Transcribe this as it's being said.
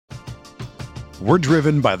We're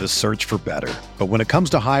driven by the search for better. But when it comes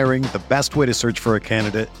to hiring, the best way to search for a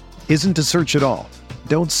candidate isn't to search at all.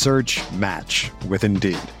 Don't search, match with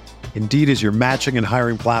Indeed. Indeed is your matching and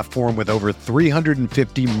hiring platform with over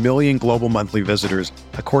 350 million global monthly visitors,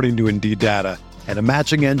 according to Indeed data, and a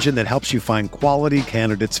matching engine that helps you find quality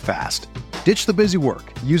candidates fast. Ditch the busy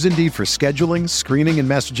work. Use Indeed for scheduling, screening, and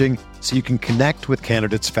messaging so you can connect with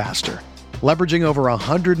candidates faster. Leveraging over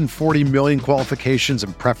 140 million qualifications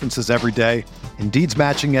and preferences every day, Indeed's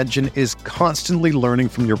matching engine is constantly learning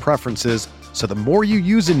from your preferences, so the more you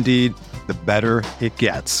use Indeed, the better it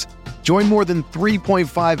gets. Join more than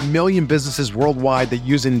 3.5 million businesses worldwide that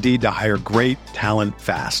use Indeed to hire great talent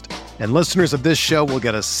fast. And listeners of this show will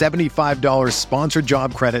get a $75 sponsored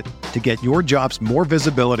job credit to get your jobs more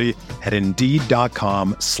visibility at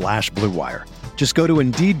Indeed.com/Blue Wire. Just go to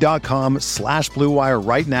Indeed.com/Blue Wire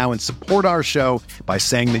right now and support our show by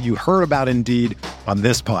saying that you heard about Indeed on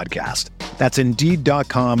this podcast. That's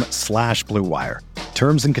Indeed.com/Blue Wire.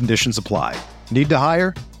 Terms and conditions apply. Need to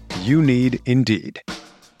hire? You need Indeed.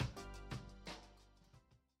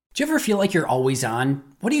 Do you ever feel like you're always on?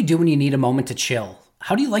 What do you do when you need a moment to chill?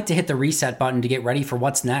 How do you like to hit the reset button to get ready for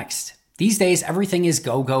what's next? These days, everything is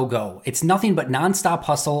go, go, go. It's nothing but nonstop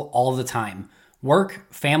hustle all the time. Work,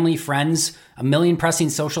 family, friends, a million pressing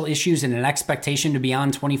social issues, and an expectation to be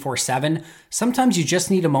on 24/7. Sometimes you just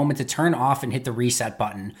need a moment to turn off and hit the reset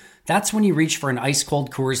button. That's when you reach for an ice-cold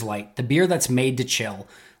Coors Light, the beer that's made to chill.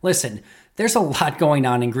 Listen, there's a lot going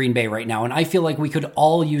on in Green Bay right now, and I feel like we could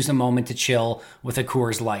all use a moment to chill with a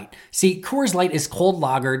Coors Light. See, Coors Light is cold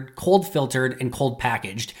lagered, cold filtered, and cold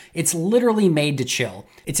packaged. It's literally made to chill.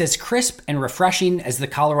 It's as crisp and refreshing as the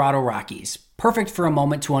Colorado Rockies. Perfect for a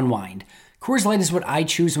moment to unwind. Coors Light is what I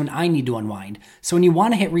choose when I need to unwind. So when you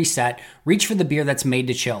want to hit reset, reach for the beer that's made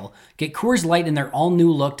to chill. Get Coors Light in their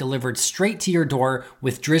all-new look delivered straight to your door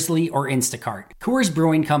with Drizzly or Instacart. Coors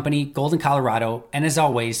Brewing Company, Golden, Colorado, and as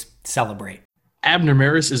always, celebrate. Abner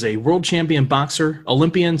Maris is a world champion boxer,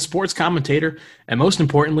 Olympian, sports commentator, and most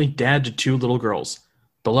importantly, dad to two little girls.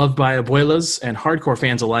 Beloved by abuelas and hardcore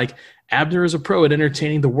fans alike, Abner is a pro at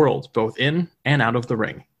entertaining the world, both in and out of the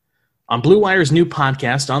ring. On Blue Wire's new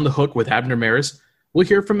podcast, On the Hook with Abner Maris, we'll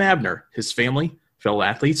hear from Abner, his family, fellow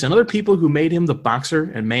athletes, and other people who made him the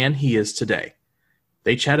boxer and man he is today.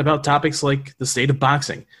 They chat about topics like the state of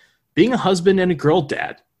boxing, being a husband and a girl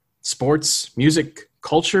dad, sports, music,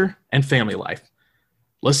 culture, and family life.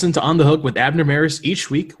 Listen to On the Hook with Abner Maris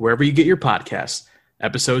each week wherever you get your podcasts.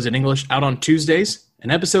 Episodes in English out on Tuesdays,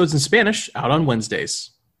 and episodes in Spanish out on Wednesdays.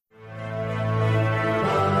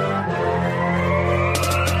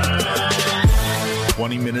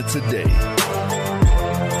 20 minutes a day,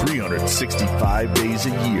 365 days a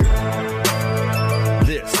year.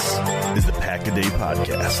 This is the Pack-A-Day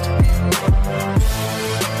Podcast.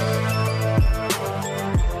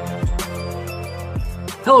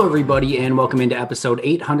 Hello, everybody, and welcome into episode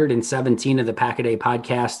 817 of the Pack-A-Day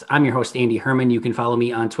Podcast. I'm your host, Andy Herman. You can follow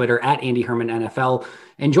me on Twitter at Andy Herman NFL.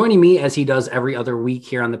 And joining me, as he does every other week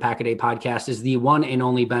here on the Pack-A-Day Podcast, is the one and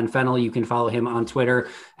only Ben Fennell. You can follow him on Twitter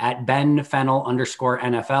at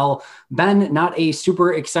BenFennell_NFL. Ben, not a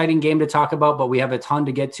super exciting game to talk about, but we have a ton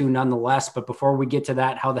to get to nonetheless. But before we get to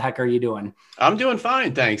that, how the heck are you doing? I'm doing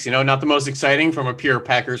fine, thanks. Not the most exciting from a pure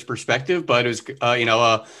Packers perspective, but it was,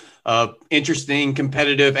 interesting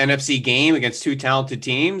competitive NFC game against two talented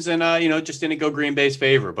teams, and just didn't go Green Bay's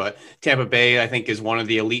favor. But Tampa Bay, I think, is one of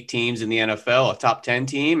the elite teams in the NFL, a top 10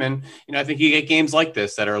 team, and I think you get games like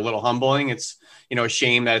this that are a little humbling. It's a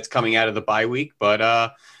shame that it's coming out of the bye week, but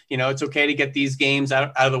it's okay to get these games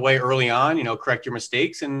out of the way early on. Correct your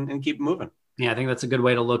mistakes and keep moving. Yeah, I think that's a good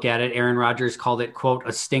way to look at it. Aaron Rodgers called it, quote,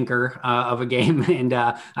 a stinker of a game. And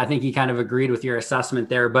I think he kind of agreed with your assessment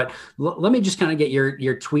there. But let me just kind of get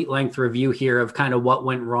your tweet length review here of kind of what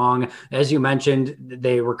went wrong. As you mentioned,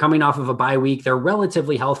 they were coming off of a bye week. They're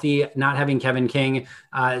relatively healthy. Not having Kevin King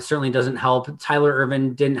certainly doesn't help. Tyler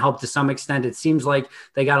Ervin didn't help to some extent. It seems like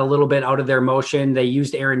they got a little bit out of their motion. They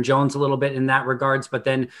used Aaron Jones a little bit in that regards, but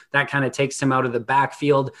then that kind of takes him out of the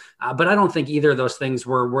backfield. But I don't think either of those things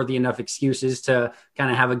were worthy enough excuses to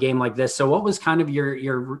kind of have a game like this. So what was kind of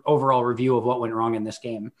your overall review of what went wrong in this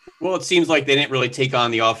game? Well, it seems like they didn't really take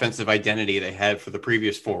on the offensive identity they had for the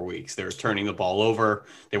previous 4 weeks. They were turning the ball over.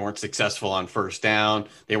 They weren't successful on first down.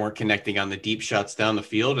 They weren't connecting on the deep shots down the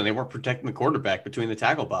field, and they weren't protecting the quarterback between the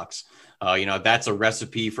tackle box. That's a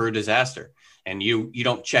recipe for a disaster. And you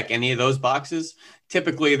don't check any of those boxes,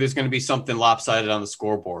 typically there's going to be something lopsided on the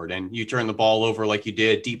scoreboard, and you turn the ball over like you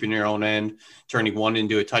did deep in your own end, turning one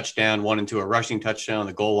into a touchdown, one into a rushing touchdown on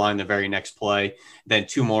the goal line the very next play, then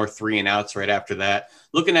two more 3 and outs right after that.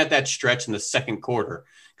 Looking at that stretch in the second quarter,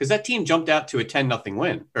 because that team jumped out to a 10-0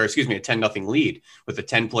 win, or excuse me, a 10-0 lead with a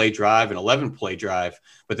 10-play drive, an 11-play drive.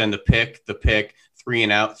 But then the pick, 3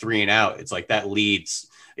 and out. It's like that lead's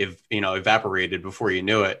evaporated before you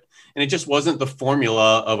knew it. And it just wasn't the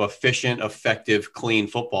formula of efficient, effective, clean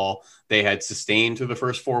football they had sustained through the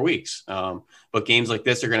first 4 weeks. But games like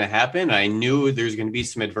this are going to happen. I knew there's going to be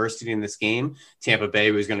some adversity in this game. Tampa Bay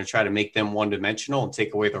was going to try to make them one-dimensional and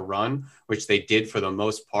take away the run, which they did for the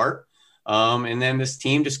most part. And then this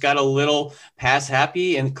team just got a little pass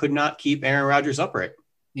happy and could not keep Aaron Rodgers upright.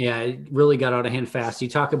 Yeah, it really got out of hand fast. You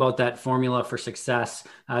talk about that formula for success.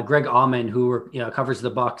 Greg Auman, who covers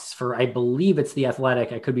the Bucs for, I believe it's The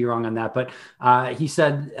Athletic. I could be wrong on that, but he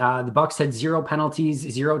said the Bucs had 0 penalties,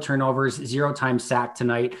 0 turnovers, 0 times sacked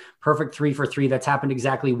tonight. Perfect 3 for 3. That's happened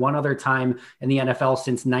exactly one other time in the NFL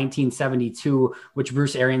since 1972, which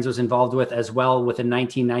Bruce Arians was involved with as well, with the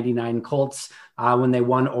 1999 Colts when they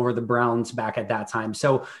won over the Browns back at that time.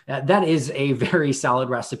 So that is a very solid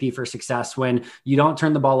recipe for success when you don't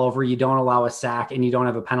turn the ball over, you don't allow a sack, and you don't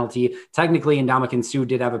have a penalty. Technically, Ndamukong Suh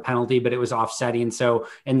did have a penalty, but it was offsetting. So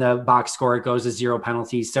in the box score, it goes as 0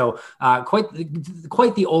 penalties. So quite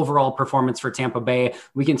the overall performance for Tampa Bay.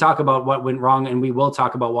 We can talk about what went wrong, and we will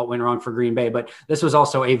talk about what went wrong for Green Bay, but this was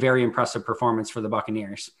also a very impressive performance for the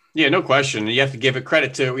Buccaneers. Yeah, no question. You have to give it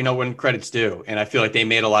credit to, when credit's due. And I feel like they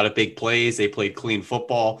made a lot of big plays. They played clean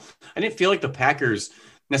football. I didn't feel like the Packers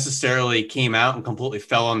necessarily came out and completely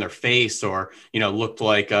fell on their face or, looked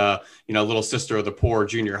like little sister of the poor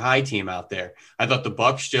junior high team out there. I thought the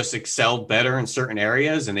Bucs just excelled better in certain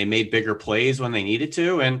areas and they made bigger plays when they needed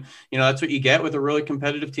to. And, that's what you get with a really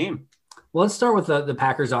competitive team. Well, let's start with the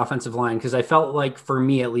Packers offensive line, because I felt like, for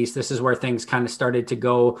me at least, this is where things kind of started to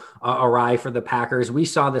go awry for the Packers. We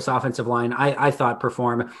saw this offensive line, I thought,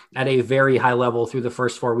 perform at a very high level through the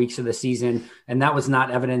first 4 weeks of the season, and that was not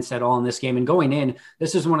evidenced at all in this game. And going in,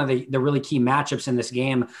 this is one of the really key matchups in this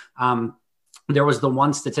game. There was the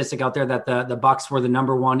one statistic out there that the Bucs were the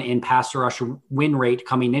number 1 in pass rush win rate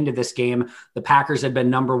coming into this game. The Packers had been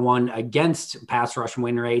number 1 against pass rush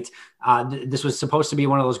win rate. This was supposed to be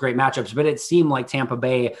one of those great matchups, but it seemed like Tampa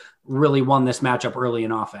Bay really won this matchup early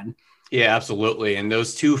and often. Yeah, absolutely. And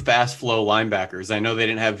those 2 fast flow linebackers, I know they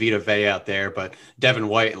didn't have Vita Vea out there, but Devin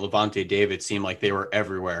White and Levante David seemed like they were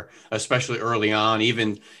everywhere, especially early on,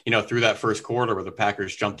 even, through that first quarter where the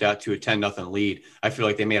Packers jumped out to a 10-0 lead. I feel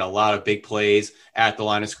like they made a lot of big plays at the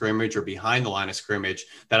line of scrimmage or behind the line of scrimmage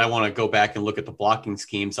that I want to go back and look at the blocking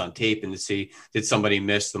schemes on tape and to see, did somebody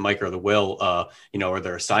miss the Mike or the Will, or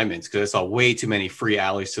their assignments? Because I saw way too many free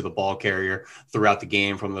alleys to the ball carrier throughout the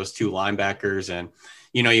game from those 2 linebackers. And,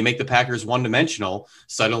 you make the Packers one-dimensional,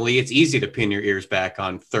 suddenly it's easy to pin your ears back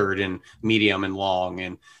on third and medium and long.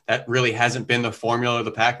 And that really hasn't been the formula of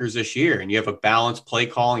the Packers this year. And you have a balanced play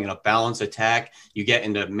calling and a balanced attack. You get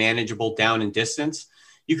into manageable down and distance.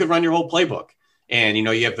 You could run your whole playbook. And,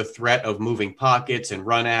 you have the threat of moving pockets and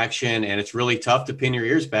run action. And it's really tough to pin your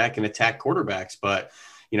ears back and attack quarterbacks. But,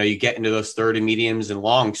 you get into those third and mediums and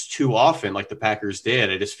longs too often like the Packers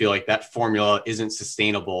did. I just feel like that formula isn't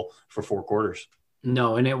sustainable for 4 quarters.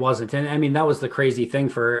 No, and it wasn't. And I mean, that was the crazy thing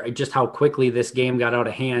for just how quickly this game got out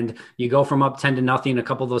of hand. You go from up 10-0. A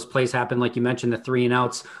couple of those plays happened, like you mentioned, the 3 and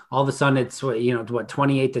outs. All of a sudden it's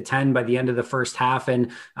 28-10 by the end of the first half.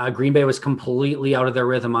 And Green Bay was completely out of their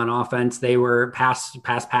rhythm on offense. They were pass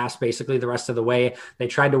basically the rest of the way. They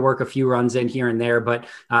tried to work a few runs in here and there, but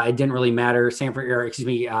it didn't really matter.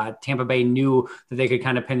 Tampa Bay knew that they could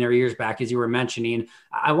kind of pin their ears back, as you were mentioning.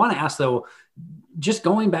 I want to ask though, just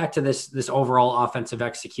going back to this overall offensive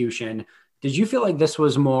execution, did you feel like this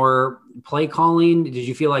was more play calling? Did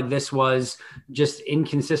you feel like this was just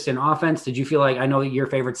inconsistent offense? Did you feel like, I know your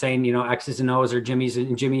favorite saying, X's and O's or Jimmy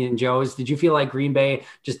and Joe's. Did you feel like Green Bay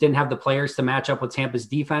just didn't have the players to match up with Tampa's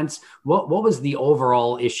defense? What was the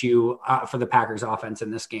overall issue for the Packers offense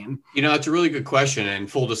in this game? It's a really good question.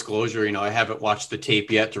 And full disclosure, I haven't watched the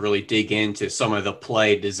tape yet to really dig into some of the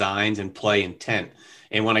play designs and play intent.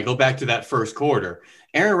 And when I go back to that first quarter,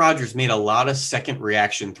 Aaron Rodgers made a lot of second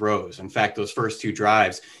reaction throws. In fact, those first 2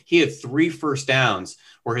 drives, he had 3 first downs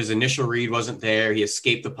where his initial read wasn't there. He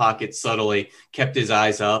escaped the pocket subtly, kept his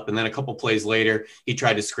eyes up. And then a couple plays later, he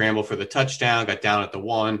tried to scramble for the touchdown, got down at the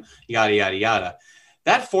 1, yada, yada, yada.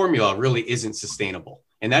 That formula really isn't sustainable.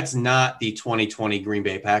 And that's not the 2020 Green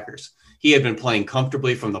Bay Packers. He had been playing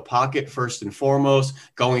comfortably from the pocket first and foremost,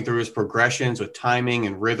 going through his progressions with timing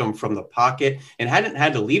and rhythm from the pocket, and hadn't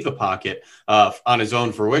had to leave the pocket on his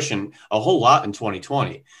own fruition a whole lot in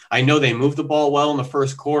 2020. I know they moved the ball well in the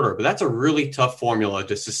first quarter, but that's a really tough formula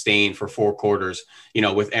to sustain for 4 quarters,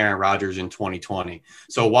 with Aaron Rodgers in 2020.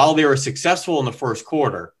 So while they were successful in the first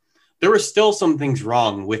quarter, there were still some things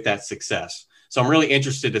wrong with that success. So I'm really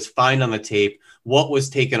interested to find on the tape what was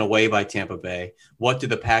taken away by Tampa Bay. What did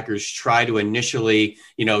the Packers try to initially,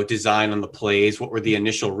 design on the plays? What were the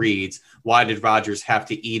initial reads? Why did Rodgers have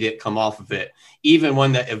to eat it, come off of it? Even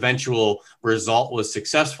when the eventual result was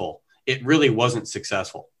successful, it really wasn't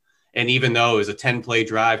successful. And even though it was a 10-play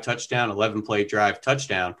drive touchdown, 11-play drive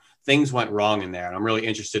touchdown, things went wrong in there. And I'm really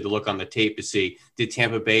interested to look on the tape to see, did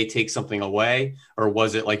Tampa Bay take something away? Or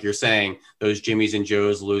was it, like you're saying, those Jimmys and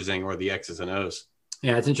Joes losing or the X's and O's?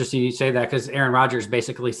 Yeah, it's interesting you say that because Aaron Rodgers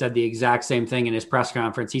basically said the exact same thing in his press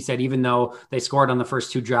conference. He said even though they scored on the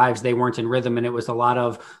first 2 drives, they weren't in rhythm, and it was a lot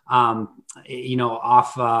of,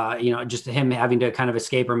 just him having to kind of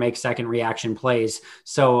escape or make second reaction plays.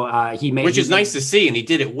 So which is nice to see, and he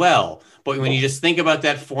did it well. But when you just think about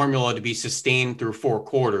that formula to be sustained through 4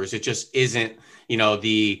 quarters, it just isn't,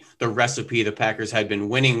 the recipe the Packers had been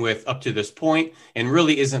winning with up to this point, and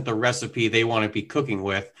really isn't the recipe they want to be cooking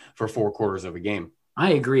with for 4 quarters of a game.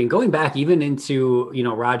 I agree. And going back even into,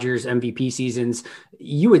 Rodgers MVP seasons,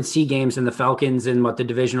 you would see games in the Falcons, and what the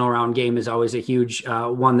divisional round game is always a huge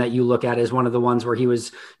one that you look at as one of the ones where he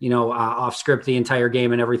was, off script the entire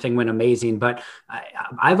game and everything went amazing. But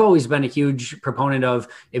I've always been a huge proponent of,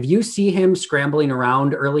 if you see him scrambling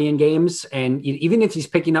around early in games, and even if he's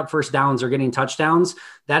picking up first downs or getting touchdowns,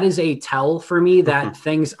 that is a tell for me that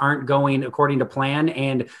things aren't going according to plan.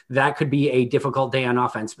 And that could be a difficult day on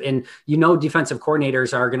offense. And, defensive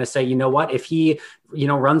coordinators are going to say, what, if he,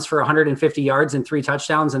 runs for 150 yards and 3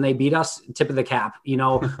 touchdowns and they beat us, tip of the cap,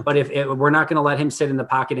 but if we're not going to let him sit in the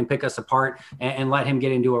pocket and pick us apart and let him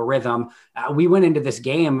get into a rhythm. We went into this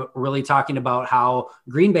game really talking about how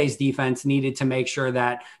Green Bay's defense needed to make sure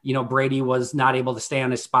that, Brady was not able to stay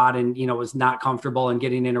on his spot and, was not comfortable and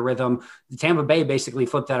getting in a rhythm. Tampa Bay basically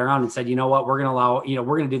flipped that around and said, what, we're going to allow,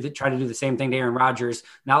 we're going to try to do the same thing to Aaron Rodgers.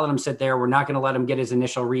 Not let him sit there. We're not going to let him get his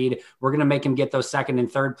initial read. We're going to make him get those second and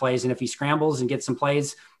third plays. And if he scrambles and gets some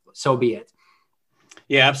plays, so be it.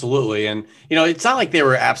 Yeah, absolutely. And, it's not like they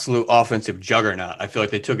were absolute offensive juggernaut. I feel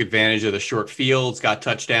like they took advantage of the short fields, got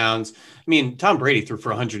touchdowns. I mean, Tom Brady threw for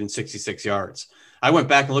 166 yards. I went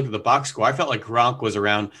back and looked at the box score. I felt like Gronk was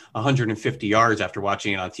around 150 yards after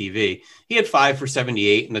watching it on TV. He had 5 for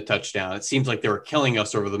 78 in the touchdown. It seems like they were killing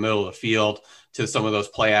us over the middle of the field to some of those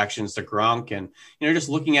play actions to Gronk. And, just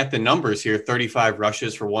looking at the numbers here, 35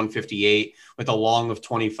 rushes for 158 with a long of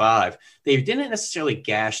 25. They didn't necessarily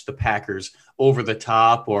gash the Packers over the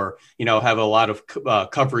top or, have a lot of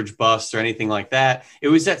coverage busts or anything like that. It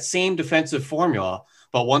was that same defensive formula.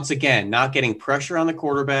 But once again, not getting pressure on the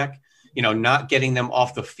quarterback, not getting them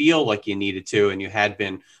off the field like you needed to, and you had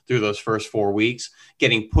been through those first 4 weeks,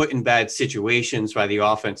 getting put in bad situations by the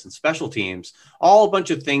offense and special teams, all a bunch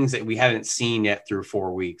of things that we haven't seen yet through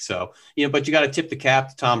 4 weeks. So, but you got to tip the cap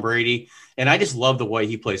to Tom Brady. And I just love the way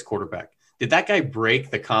he plays quarterback. Did that guy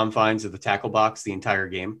break the confines of the tackle box the entire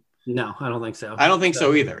game? No, I don't think so. I don't think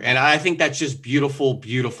so either. And I think that's just beautiful,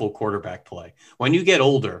 beautiful quarterback play. When you get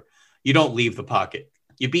older, you don't leave the pocket.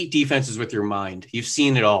 You beat defenses with your mind. You've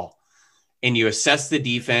seen it all. And you assess the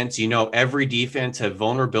defense. Every defense have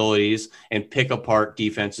vulnerabilities, and pick apart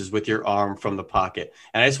defenses with your arm from the pocket.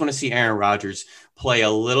 And I just want to see Aaron Rodgers play a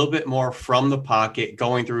little bit more from the pocket,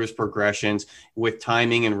 going through his progressions with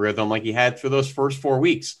timing and rhythm like he had for those first 4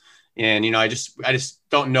 weeks. And, I just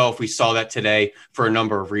don't know if we saw that today for a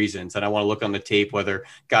number of reasons. And I want to look on the tape, whether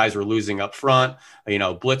guys were losing up front,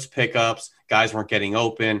 blitz pickups, guys weren't getting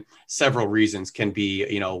open. Several reasons can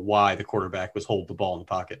be, why the quarterback was holding the ball in the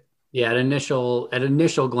pocket. Yeah, at initial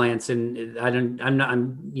glance, and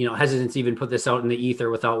I'm hesitant to even put this out in the ether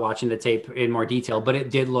without watching the tape in more detail, but it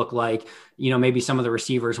did look like, maybe some of the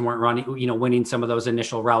receivers weren't running, winning some of those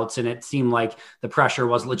initial routes, and it seemed like the pressure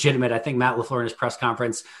was legitimate. I think Matt LaFleur in his press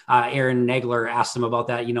conference, Aaron Nagler asked him about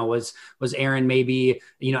that. Was Aaron maybe,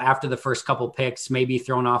 after the first couple picks, maybe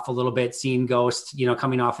thrown off a little bit, seeing ghosts,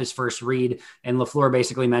 coming off his first read, and LaFleur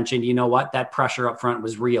basically mentioned, that pressure up front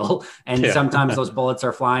was real, and sometimes those bullets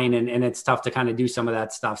are flying, and it's tough to kind of do some of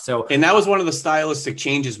that stuff. So, and that was one of the stylistic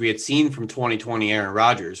changes we had seen from 2020 Aaron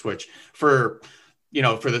Rodgers, which for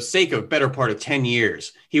the sake of better part of 10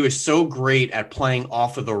 years, he was so great at playing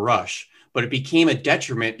off of the rush, but it became a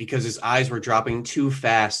detriment because his eyes were dropping too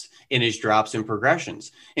fast in his drops and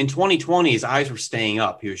progressions. In 2020, his eyes were staying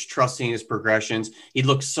up. He was trusting his progressions. He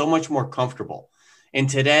looked so much more comfortable. And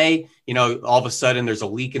today, all of a sudden there's a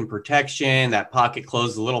leak in protection, that pocket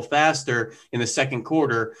closed a little faster in the second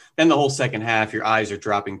quarter. Then the whole second half, your eyes are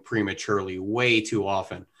dropping prematurely way too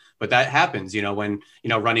often. But that happens, when,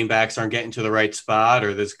 running backs aren't getting to the right spot,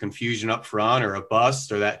 or there's confusion up front, or a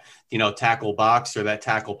bust, or that, tackle box or that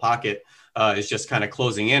tackle pocket is just kind of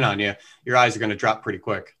closing in on you, your eyes are going to drop pretty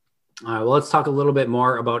quick. All right, well, let's talk a little bit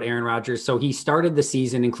more about Aaron Rodgers. So he started the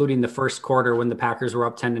season, including the first quarter when the Packers were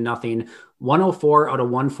up 10-0, 104 out of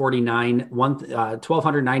 149,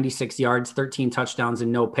 1,296 yards, 13 touchdowns,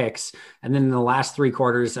 and no picks. And then in the last three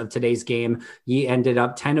quarters of today's game, he ended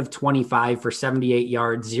up 10 of 25 for 78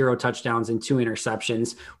 yards, 0 touchdowns, and 2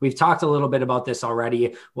 interceptions. We've talked a little bit about this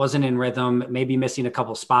already. Wasn't in rhythm, maybe missing a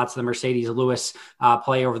couple spots. The Mercedes Lewis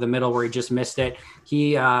play over the middle where he just missed it.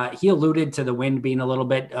 He alluded to the wind being a little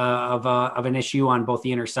bit of an issue on both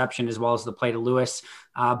the interception as well as the play to Lewis.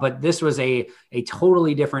 But this was a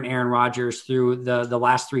totally different Aaron Rodgers through the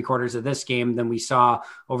last three quarters of this game than we saw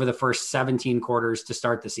over the first 17 quarters to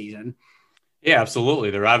start the season. Yeah,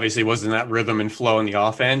 absolutely. There obviously wasn't that rhythm and flow in the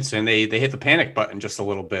offense, and they hit the panic button just a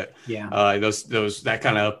little bit. Yeah. That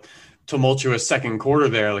kind of tumultuous second quarter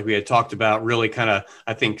there, like we had talked about, really kind of,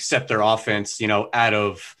 I think, set their offense,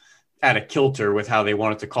 out of kilter with how they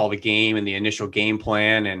wanted to call the game and the initial game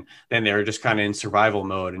plan. And then they were just kind of in survival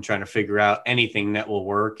mode and trying to figure out anything that will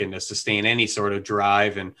work and to sustain any sort of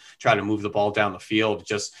drive and try to move the ball down the field. It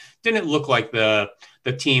just didn't look like the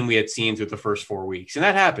team we had seen through the first 4 weeks. And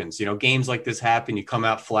that happens, games like this happen. You come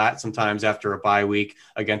out flat sometimes after a bye week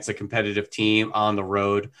against a competitive team on the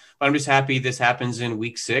road. But I'm just happy this happens in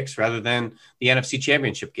week 6 rather than the NFC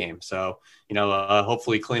Championship game. So,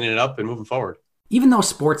 hopefully cleaning it up and moving forward. Even though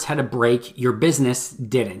sports had a break, your business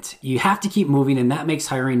didn't. You have to keep moving, and that makes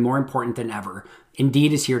hiring more important than ever.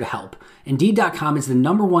 Indeed is here to help. Indeed.com is the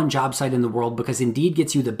 #1 job site in the world because Indeed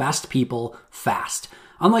gets you the best people fast.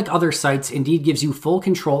 Unlike other sites, Indeed gives you full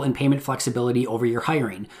control and payment flexibility over your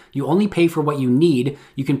hiring. You only pay for what you need,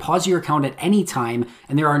 you can pause your account at any time,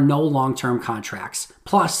 and there are no long-term contracts.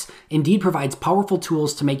 Plus, Indeed provides powerful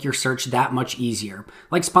tools to make your search that much easier,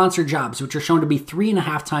 like sponsored jobs, which are shown to be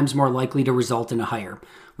 3.5 times more likely to result in a hire.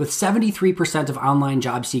 With 73% of online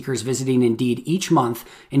job seekers visiting Indeed each month,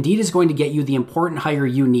 Indeed is going to get you the important hire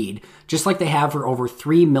you need, just like they have for over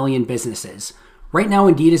 3 million businesses. Right now,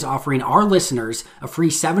 Indeed is offering our listeners a free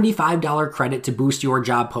 $75 credit to boost your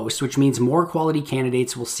job post, which means more quality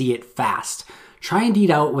candidates will see it fast. Try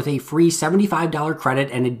Indeed out with a free $75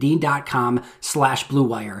 credit at Indeed.com/Blue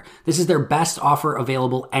Wire. This is their best offer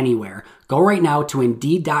available anywhere. Go right now to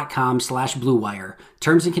Indeed.com/Blue Wire.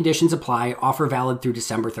 Terms and conditions apply. Offer valid through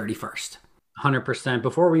December 31st. 100%.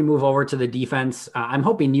 Before we move over to the defense, I'm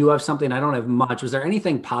hoping you have something. I don't have much. Was there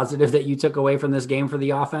anything positive that you took away from this game for the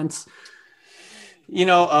offense?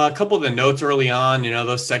 A couple of the notes early on,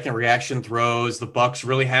 those second reaction throws, the Bucs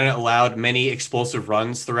really hadn't allowed many explosive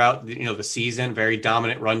runs throughout, the season. Very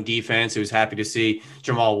dominant run defense. It was happy to see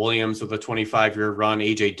Jamal Williams with a 25-yard run,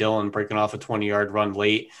 A.J. Dillon breaking off a 20-yard run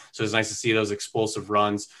late. So it's nice to see those explosive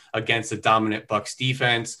runs against a dominant Bucs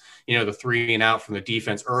defense. The 3 and out from the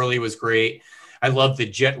defense early was great. I love the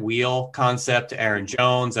jet wheel concept to Aaron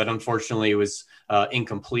Jones. That unfortunately was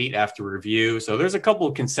incomplete after review. So there's a couple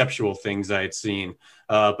of conceptual things I had seen,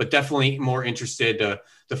 but definitely more interested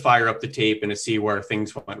to fire up the tape and to see where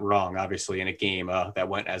things went wrong, obviously, in a game that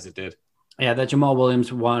went as it did. Yeah, that Jamal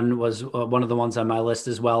Williams one was one of the ones on my list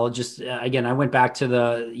as well. Just again, I went back to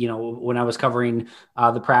when I was covering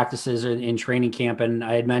the practices in training camp, and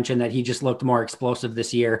I had mentioned that he just looked more explosive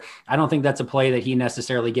this year. I don't think that's a play that he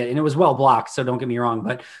necessarily and it was well blocked, so don't get me wrong,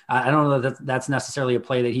 but I don't know that that's necessarily a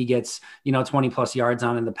play that he gets 20 plus yards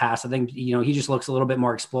on in the past. I think he just looks a little bit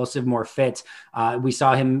more explosive, more fit. We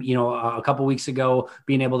saw him a couple weeks ago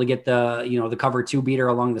being able to get the cover 2 beater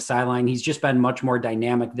along the sideline. He's just been much more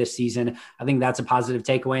dynamic this season. I think that's a positive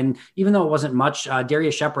takeaway. And even though it wasn't much,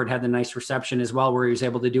 Darius Shepard had the nice reception as well, where he was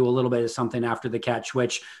able to do a little bit of something after the catch,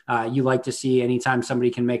 which you like to see anytime somebody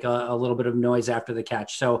can make a little bit of noise after the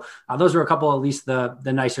catch. So those were a couple, at least the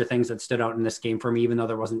nicer things that stood out in this game for me, even though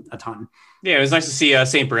there wasn't a ton. Yeah, it was nice to see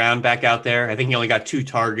St. Brown back out there. I think he only got 2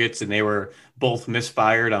 targets, and they were both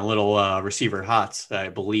misfired on little receiver hots, I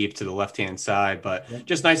believe, to the left-hand side. But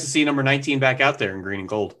just nice to see number 19 back out there in green and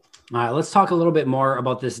gold. All right, let's talk a little bit more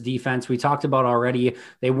about this defense. We talked about already,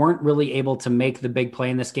 they weren't really able to make the big play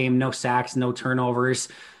in this game. No sacks, no turnovers.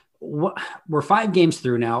 We're 5 games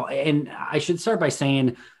through now, and I should start by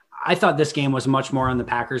saying I thought this game was much more on the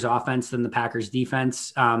Packers offense than the Packers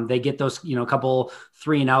defense. They get those, couple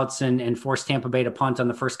 3 and outs and force Tampa Bay to punt on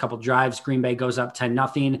the first couple drives. Green Bay goes up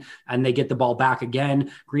 10-0 and they get the ball back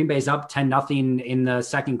again. Green Bay's up 10-0 in the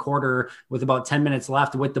second quarter with about 10 minutes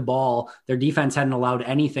left with the ball. Their defense hadn't allowed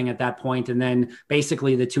anything at that point. And then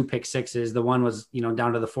basically the 2 pick sixes, the one was,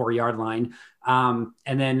 down to the 4-yard line. And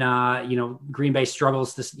then, Green Bay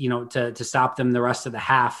struggles to stop them the rest of the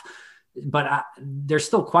half. but there's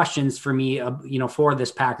still questions for me, for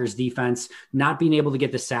this Packers defense not being able to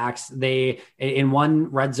get the sacks. They, in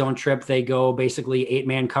one red zone trip, they go basically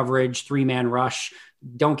 8-man coverage, 3-man rush,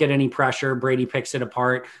 don't get any pressure. Brady picks it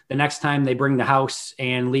apart. The next time they bring the house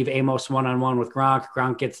and leave Amos one-on-one with Gronk.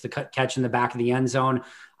 Gronk gets the catch in the back of the end zone.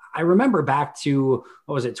 I remember back to,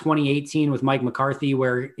 2018 with Mike McCarthy,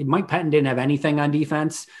 where Mike Pettin didn't have anything on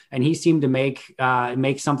defense, and he seemed to make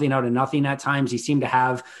something out of nothing at times. He seemed to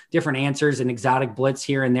have different answers and exotic blitz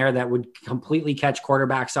here and there that would completely catch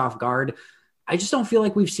quarterbacks off guard. I just don't feel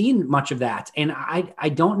like we've seen much of that. And I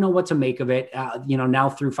don't know what to make of it, now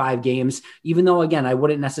through 5 games, even though, again, I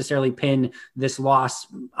wouldn't necessarily pin this loss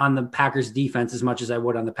on the Packers defense as much as I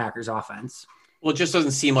would on the Packers offense. Well, it just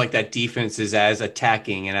doesn't seem like that defense is as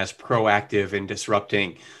attacking and as proactive in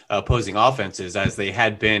disrupting opposing offenses as they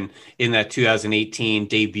had been in that 2018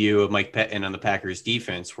 debut of Mike Pettin on the Packers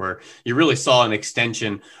defense, where you really saw an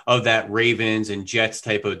extension of that Ravens and Jets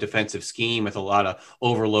type of defensive scheme with a lot of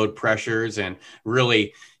overload pressures and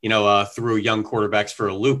really, threw young quarterbacks for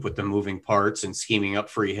a loop with the moving parts and scheming up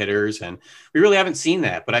free hitters. And we really haven't seen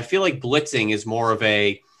that. But I feel like blitzing is more of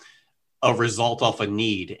a result off a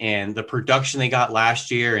need, and the production they got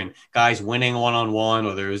last year and guys winning one-on-one,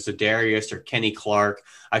 whether it was Za'Darius or Kenny Clark.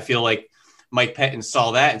 I feel like Mike Pettin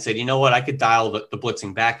saw that and said, you know what, I could dial the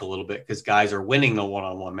blitzing back a little bit because guys are winning the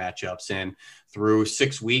one-on-one matchups. And through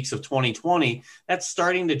 6 weeks of 2020, that's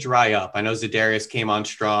starting to dry up. I know Za'Darius came on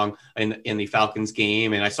strong in the Falcons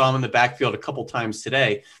game, and I saw him in the backfield a couple times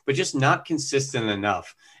today, but just not consistent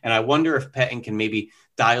enough. And I wonder if Pettin can maybe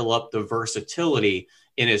dial up the versatility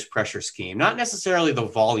in his pressure scheme, not necessarily the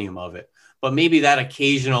volume of it, but maybe that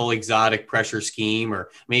occasional exotic pressure scheme, or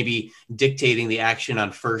maybe dictating the action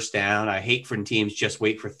on first down. I hate when teams just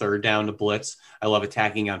wait for third down to blitz. I love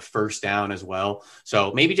attacking on first down as well.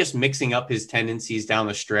 So maybe just mixing up his tendencies down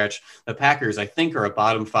the stretch. The Packers, I think, are a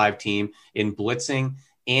bottom 5 team in blitzing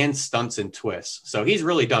and stunts and twists. So he's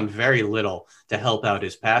really done very little to help out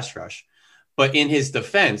his pass rush. But in his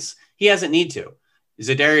defense, he hasn't need to.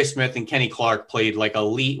 Za'Darius Smith and Kenny Clark played like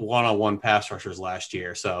elite one-on-one pass rushers last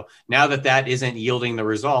year. So now that isn't yielding the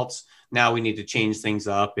results, now we need to change things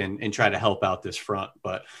up and try to help out this front.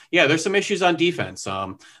 But yeah, there's some issues on defense.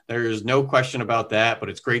 There's no question about that, but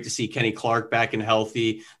it's great to see Kenny Clark back and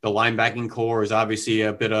healthy. The linebacking core is obviously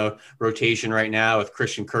a bit of rotation right now with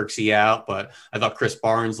Christian Kirksey out, but I thought Chris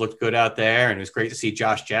Barnes looked good out there, and it was great to see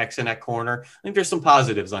Josh Jackson at corner. I think there's some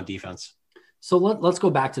positives on defense. So let's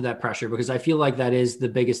go back to that pressure, because I feel like that is the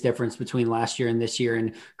biggest difference between last year and this year,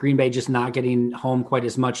 and Green Bay just not getting home quite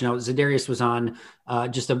as much. Now, Za'Darius was on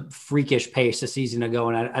just a freakish pace a season ago,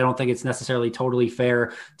 and I don't think it's necessarily totally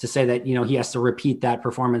fair to say that, he has to repeat that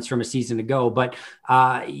performance from a season ago. But,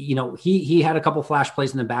 he had a couple flash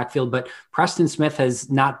plays in the backfield, but Preston Smith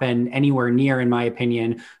has not been anywhere near, in my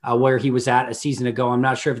opinion, where he was at a season ago. I'm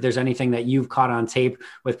not sure if there's anything that you've caught on tape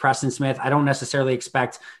with Preston Smith. I don't necessarily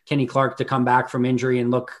expect Kenny Clark to come back from injury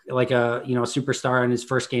and look like a superstar in his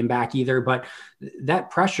first game back either. But that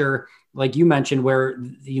pressure, like you mentioned, where,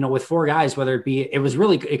 with 4 guys, whether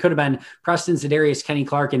it could have been Preston, Za'Darius, Kenny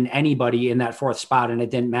Clark, and anybody in that 4th spot. And it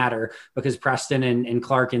didn't matter because Preston and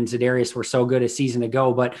Clark and Za'Darius were so good a season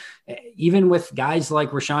ago. But even with guys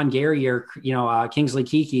like Rashawn Gary or, Kingsley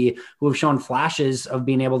Keke, who have shown flashes of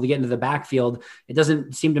being able to get into the backfield, it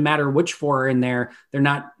doesn't seem to matter which 4 are in there. They're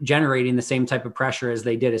not generating the same type of pressure as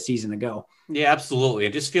they did a season ago. Yeah, absolutely.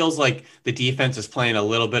 It just feels like the defense is playing a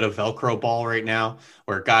little bit of Velcro ball right now,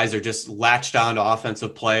 where guys are just latched on to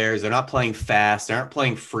offensive players. They're not playing fast. They aren't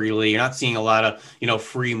playing freely. You're not seeing a lot of,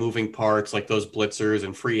 free moving parts like those blitzers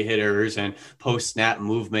and free hitters and post-snap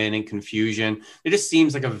movement and confusion. It just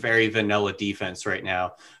seems like a very vanilla defense right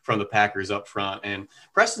now from the Packers up front. And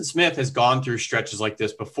Preston Smith has gone through stretches like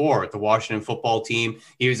this before at the Washington football team.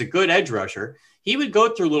 He was a good edge rusher. He would go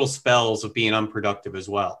through little spells of being unproductive as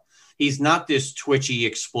well. He's not this twitchy,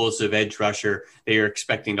 explosive edge rusher that you're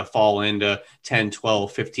expecting to fall into 10,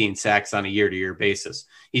 12, 15 sacks on a year-to-year basis.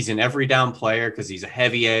 He's an every down player because he's a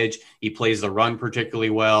heavy edge. He plays the run particularly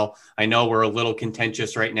well. I know we're a little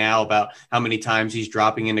contentious right now about how many times he's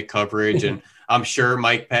dropping into coverage, and I'm sure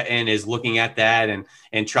Mike Pettin is looking at that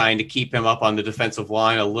and trying to keep him up on the defensive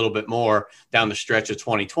line a little bit more down the stretch of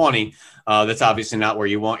 2020. That's obviously not where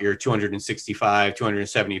you want your 265,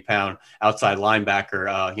 270-pound outside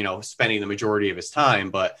linebacker, spending the majority of his time.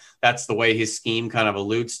 But that's the way his scheme kind of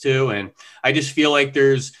alludes to. And I just feel like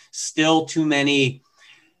there's still too many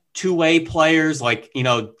two-way players. Like,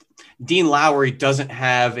 Dean Lowry doesn't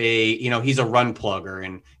have he's a run plugger,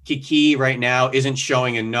 and Kiki right now isn't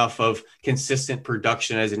showing enough of consistent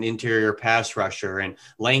production as an interior pass rusher, and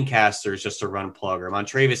Lancaster is just a run plugger.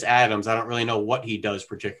 Montravius Adams, I don't really know what he does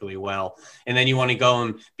particularly well. And then you want to go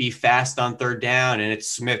and be fast on third down, and it's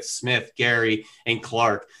Smith, Gary, and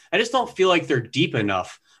Clark. I just don't feel like they're deep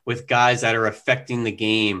enough with guys that are affecting the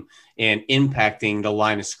game and impacting the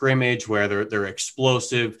line of scrimmage, where they're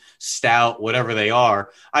explosive, stout, whatever they are.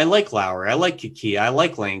 I like Lowry, I like Kiki, I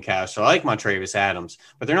like Lancaster, I like Montravius Adams,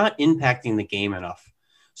 but they're not impacting the game enough.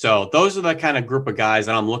 So those are the kind of group of guys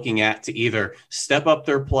that I'm looking at to either step up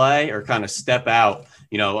their play or kind of step out,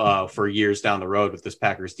 for years down the road with this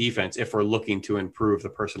Packers defense if we're looking to improve the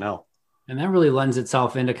personnel. And that really lends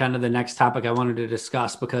itself into kind of the next topic I wanted to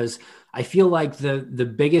discuss, because I feel like the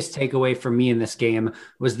biggest takeaway for me in this game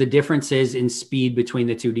was the differences in speed between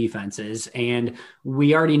the two defenses. And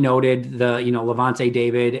we already noted the, Levante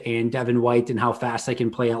David and Devin White and how fast they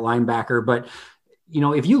can play at linebacker. But,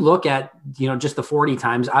 if you look at, just the 40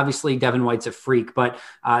 times, obviously Devin White's a freak, but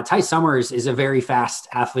Ty Summers is a very fast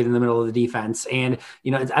athlete in the middle of the defense. And,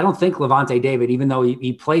 I don't think Levante David, even though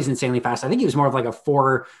he plays insanely fast, I think he was more of like a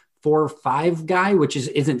 4.5 guy, which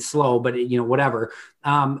isn't slow, but whatever.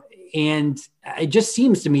 And it just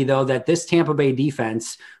seems to me, though, that this Tampa Bay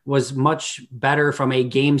defense was much better from a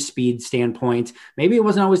game speed standpoint. Maybe it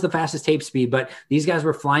wasn't always the fastest tape speed, but these guys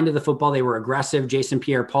were flying to the football. They were aggressive. Jason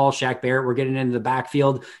Pierre-Paul, Shaq Barrett were getting into the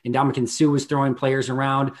backfield, and Ndamukong Suh was throwing players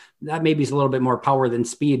around. That maybe is a little bit more power than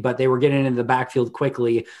speed, but they were getting into the backfield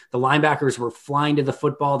quickly. The linebackers were flying to the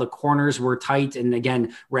football. The corners were tight and,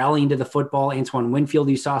 again, rallying to the football. Antoine Winfield,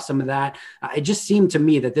 you saw some of that. It just seemed to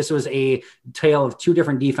me that this was a tale of two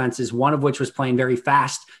different defenses, one of which was playing very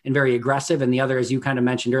fast and very aggressive, and the other, as you kind of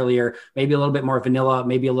mentioned earlier, maybe a little bit more vanilla,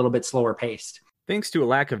 maybe a little bit slower paced. Thanks to a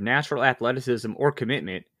lack of natural athleticism or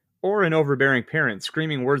commitment, or an overbearing parent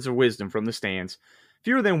screaming words of wisdom from the stands,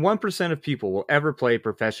 fewer than 1% of people will ever play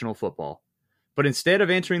professional football. But instead of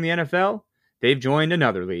entering the NFL, they've joined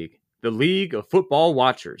another league, the League of Football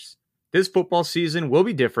Watchers. This football season will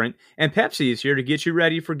be different, and Pepsi is here to get you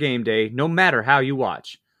ready for game day no matter how you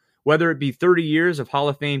watch. Whether it be 30 years of Hall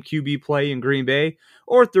of Fame QB play in Green Bay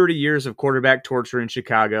or 30 years of quarterback torture in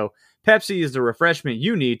Chicago, Pepsi is the refreshment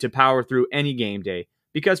you need to power through any game day.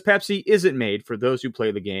 Because Pepsi isn't made for those who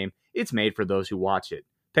play the game, it's made for those who watch it.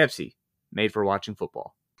 Pepsi, made for watching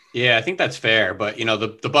football. Yeah, I think that's fair. But,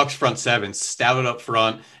 the Bucs front seven, stouted up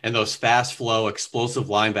front, and those fast flow, explosive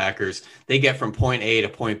linebackers, they get from point A to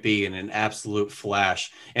point B in an absolute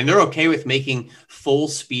flash. And they're okay with making full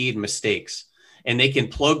speed mistakes. And they can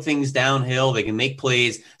plug things downhill. They can make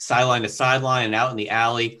plays sideline to sideline and out in the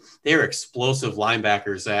alley. They're explosive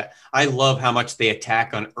linebackers that I love how much they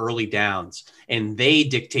attack on early downs, and they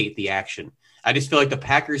dictate the action. I just feel like the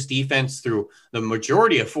Packers defense through the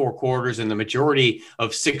majority of 4 quarters and the majority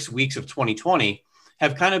of 6 weeks of 2020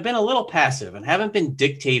 have kind of been a little passive and haven't been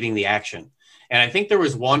dictating the action. And I think there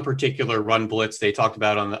was one particular run blitz they talked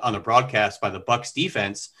about on the broadcast by the Bucs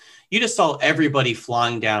defense. You just saw everybody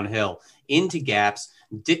flying downhill into gaps,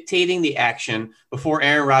 dictating the action before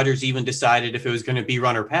Aaron Rodgers even decided if it was going to be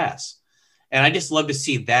run or pass. And I just love to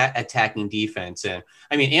see that attacking defense. And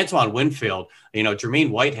I mean, Antoine Winfield,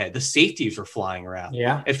 Jermaine Whitehead, the safeties were flying around.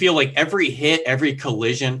 Yeah. I feel like every hit, every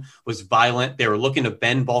collision was violent. They were looking to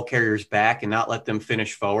bend ball carriers back and not let them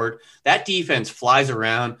finish forward. That defense flies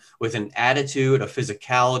around with an attitude, a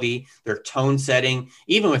physicality, their tone setting,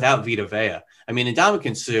 even without Vita Vea. I mean,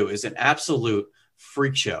 Ndamukong Suh is an absolute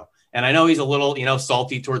freak show. And I know he's a little,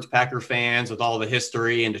 salty towards Packer fans with all the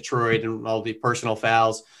history in Detroit and all the personal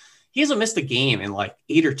fouls. He hasn't missed a game in like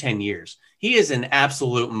 8 or 10 years. He is an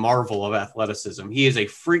absolute marvel of athleticism. He is a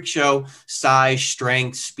freak show, size,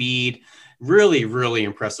 strength, speed. Really, really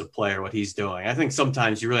impressive player, what he's doing. I think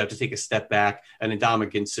sometimes you really have to take a step back and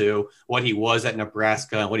Ndamukong Suh, what he was at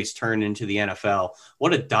Nebraska and what he's turned into the NFL.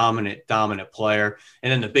 What a dominant player.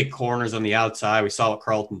 And then the big corners on the outside, we saw what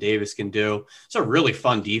Carlton Davis can do. It's a really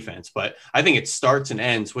fun defense, but I think it starts and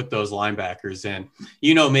ends with those linebackers. And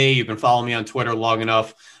you know me, you've been following me on Twitter long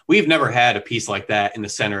enough. We've never had a piece like that in the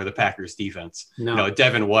center of the Packers defense. No.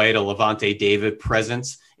 Devin White, a Levante David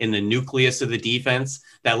presence in the nucleus of the defense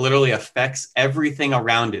that literally affects everything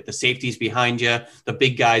around it. The safeties behind you, the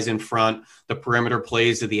big guys in front, the perimeter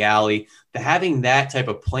plays to the alley. Having that type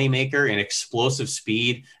of playmaker and explosive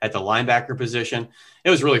speed at the linebacker position, it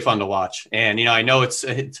was really fun to watch. And, I know it's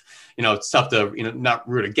tough to, not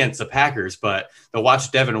root against the Packers, but to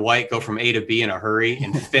watch Devin White go from A to B in a hurry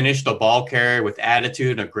and finish the ball carrier with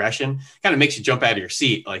attitude and aggression kind of makes you jump out of your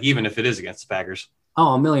seat, like even if it is against the Packers.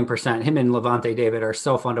 Oh, 1,000,000%. Him and Levante David are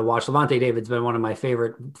so fun to watch. Levante David's been one of my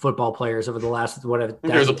favorite football players over the last, whatever.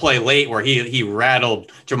 There's a play late where he rattled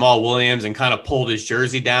Jamal Williams and kind of pulled his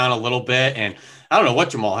jersey down a little bit. And I don't know what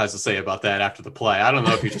Jamal has to say about that after the play. I don't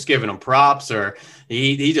know if he's just giving him props or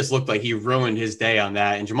he just looked like he ruined his day on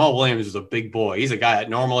that. And Jamal Williams is a big boy. He's a guy that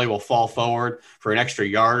normally will fall forward for an extra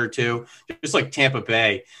yard or two, just like Tampa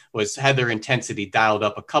Bay had their intensity dialed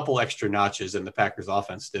up a couple extra notches than the Packers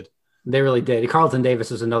offense did. They really did. Carlton Davis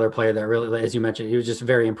was another player that really, as you mentioned, he was just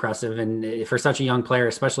very impressive. And for such a young player,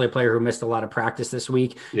 especially a player who missed a lot of practice this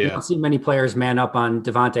week, you don't see many players man up on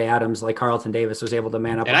Davante Adams like Carlton Davis was able to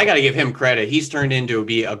man up. And I got to give him credit. He's turned into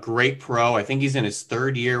be a great pro. I think he's in his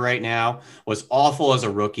third year right now. Was awful as a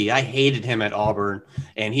rookie. I hated him at Auburn,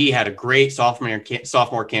 and he had a great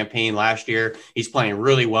sophomore campaign last year. He's playing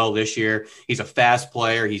really well this year. He's a fast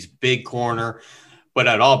player. He's big corner. But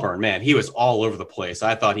at Auburn, man, he was all over the place.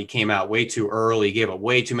 I thought he came out way too early, gave up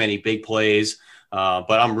way too many big plays. But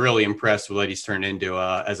I'm really impressed with what he's turned into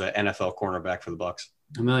as an NFL cornerback for the Bucs.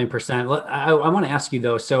 1,000,000%. I want to ask you,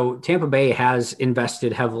 though, so Tampa Bay has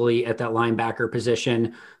invested heavily at that linebacker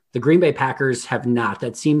position. The Green Bay Packers have not.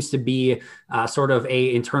 That seems to be sort of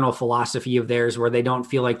a internal philosophy of theirs where they don't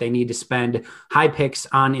feel like they need to spend high picks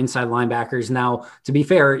on inside linebackers. Now, to be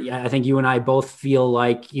fair, I think you and I both feel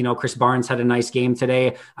like, Chris Barnes had a nice game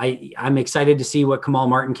today. I'm excited to see what Kamal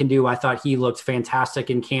Martin can do. I thought he looked fantastic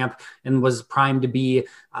in camp and was primed to be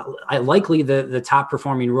likely the top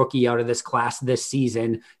performing rookie out of this class this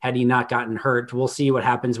season had he not gotten hurt. We'll see what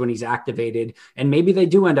happens when he's activated. And maybe they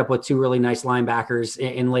do end up with two really nice linebackers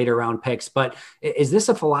in later round picks. But is this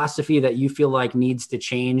a philosophy that you feel like needs to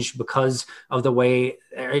change because of the way,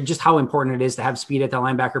 just how important it is to have speed at the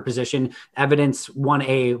linebacker position? Evidence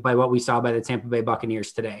 1A by what we saw by the Tampa Bay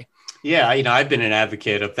Buccaneers today. Yeah, I've been an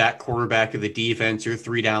advocate of that quarterback of the defense, your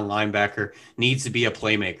 3-down linebacker needs to be a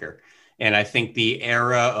playmaker. And I think the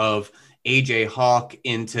era of AJ Hawk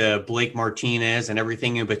into Blake Martinez and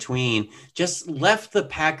everything in between just left the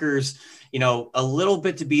Packers, a little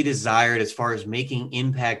bit to be desired as far as making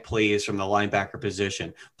impact plays from the linebacker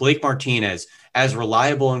position. Blake Martinez, as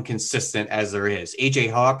reliable and consistent as there is.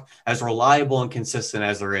 AJ Hawk, as reliable and consistent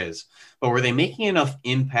as there is. But were they making enough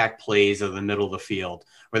impact plays in the middle of the field?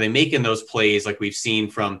 Were they making those plays like we've seen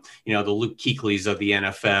from, the Luke Kuechly's of the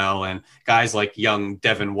NFL and guys like young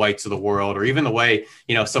Devin Whites of the world, or even the way,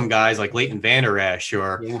 some guys like Leighton Vander Esch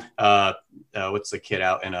or what's the kid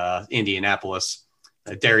out in Indianapolis?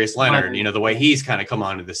 Darius Leonard, the way he's kind of come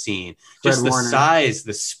onto the scene, just the size,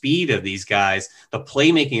 the speed of these guys, the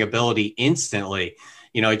playmaking ability instantly,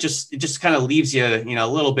 it just kind of leaves you, a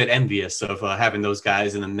little bit envious of having those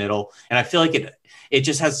guys in the middle. And I feel like it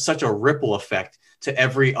just has such a ripple effect to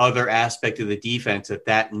every other aspect of the defense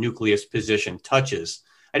that nucleus position touches.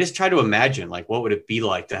 I just try to imagine, what would it be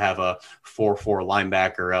like to have a 4-4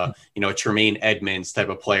 linebacker, a Tremaine Edmonds type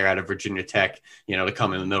of player out of Virginia Tech, to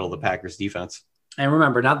come in the middle of the Packers defense. And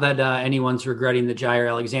remember, not that anyone's regretting the Jair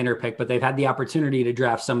Alexander pick, but they've had the opportunity to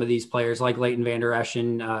draft some of these players like Leighton Vander Esch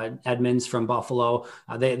and Edmonds from Buffalo.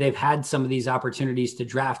 They've had some of these opportunities to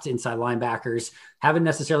draft inside linebackers, haven't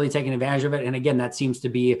necessarily taken advantage of it. And again, that seems to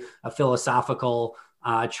be a philosophical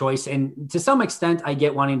choice. And to some extent, I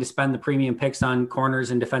get wanting to spend the premium picks on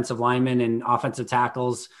corners and defensive linemen and offensive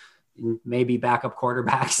tackles, and maybe backup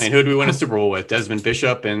quarterbacks. And who do we win a Super Bowl with? Desmond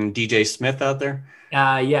Bishop and DJ Smith out there?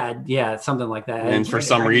 Yeah, something like that. And for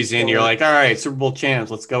some reason, you're like, all right, Super Bowl champs,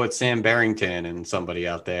 let's go with Sam Barrington and somebody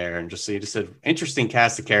out there. And just an interesting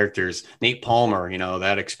cast of characters. Nate Palmer,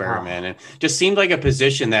 that experiment. And just seemed like a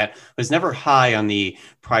position that was never high on the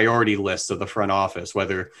priority list of the front office,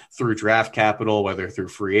 whether through draft capital, whether through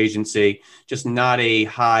free agency, just not a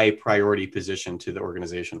high priority position to the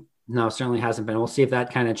organization. No, certainly hasn't been. We'll see if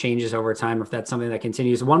that kind of changes over time, if that's something that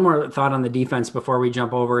continues. One more thought on the defense before we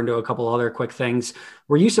jump over into a couple other quick things.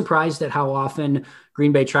 Were you surprised at how often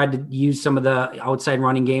Green Bay tried to use some of the outside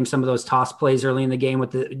running game, some of those toss plays early in the game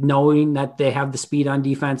with knowing that they have the speed on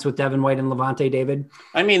defense with Devin White and Levante David?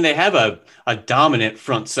 I mean, they have a dominant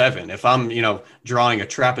front seven. If I'm, drawing a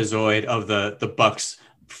trapezoid of the Bucs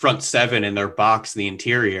front seven in their box, the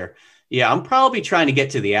interior, I'm probably trying to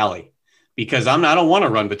get to the alley. Because I don't want to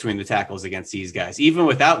run between the tackles against these guys, even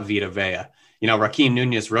without Vita Vea. Raheem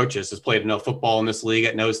Nunez-Roches has played enough football in this league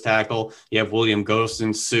at nose tackle. You have William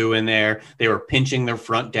Gostin, Sue in there. They were pinching their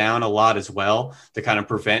front down a lot as well to kind of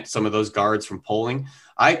prevent some of those guards from pulling.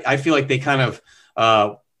 I feel like they kind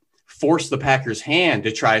of forced the Packers' hand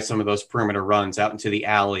to try some of those perimeter runs out into the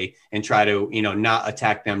alley and try to, not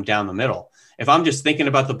attack them down the middle. If I'm just thinking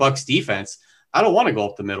about the Bucs defense, I don't want to go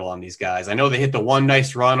up the middle on these guys. I know they hit the one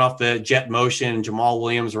nice run off the jet motion, Jamal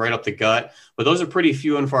Williams right up the gut, but those are pretty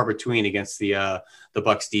few and far between against the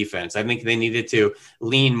Bucs defense. I think they needed to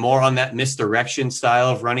lean more on that misdirection style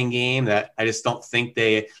of running game that I just don't think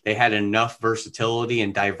they had enough versatility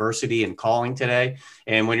and diversity in calling today.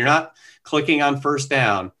 And when you're not clicking on first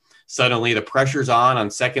down, suddenly the pressure's on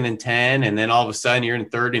 2nd and 10, and then all of a sudden you're in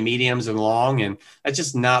 3rd and mediums and long, and that's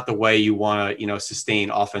just not the way you want to, sustain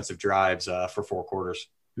offensive drives for 4 quarters.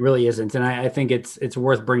 It really isn't. And I think it's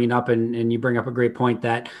worth bringing up, and you bring up a great point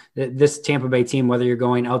that this Tampa Bay team, whether you're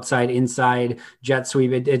going outside, inside, jet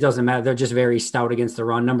sweep, it doesn't matter. They're just very stout against the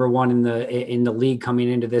run. Number 1 in the league coming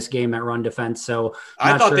into this game at run defense. So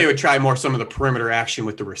I thought they would try more some of the perimeter action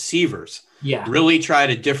with the receivers. Yeah. Really try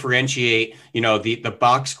to differentiate, the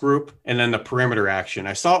box group and then the perimeter action.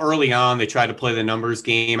 I saw early on they tried to play the numbers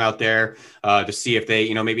game out there to see if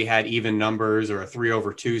they, maybe had even numbers or a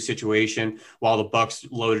 3-over-2 situation while the Bucs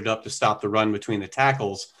loaded up to stop the run between the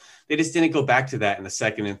tackles. They just didn't go back to that in the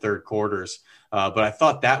 2nd and 3rd quarters. But I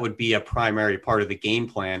thought that would be a primary part of the game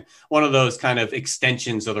plan. One of those kind of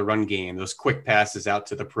extensions of the run game, those quick passes out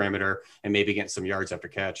to the perimeter and maybe get some yards after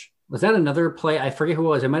catch. Was that another play? I forget who it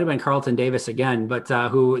was. It might've been Carlton Davis again, but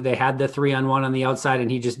who they had the 3-on-1 on the outside and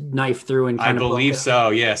he just knifed through and I believe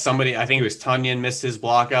so. Yeah. Somebody, I think it was Tunyon missed his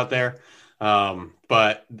block out there.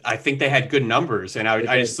 But I think they had good numbers, and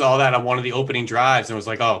I just saw that on one of the opening drives and was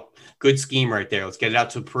like, oh, good scheme right there. Let's get it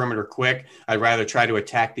out to the perimeter quick. I'd rather try to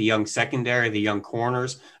attack the young secondary, the young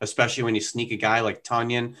corners, especially when you sneak a guy like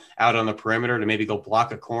Tunyon out on the perimeter to maybe go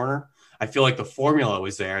block a corner. I feel like the formula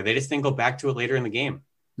was there. They just didn't go back to it later in the game.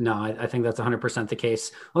 No, I think that's 100% the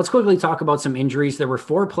case. Let's quickly talk about some injuries. There were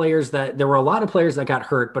a lot of players that got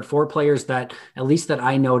hurt, but 4 players that, at least that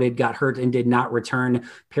I noted, got hurt and did not return.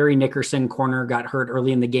 Perry Nickerson, corner, got hurt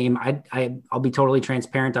early in the game. I'll be totally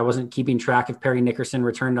transparent. I wasn't keeping track if Perry Nickerson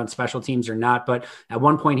returned on special teams or not, but at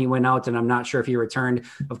one point he went out and I'm not sure if he returned.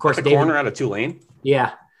 Of course, the corner out of Tulane.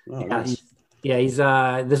 Yeah. Oh, yeah. Nice. Yeah, he's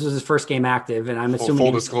this was his first game active, and I'm assuming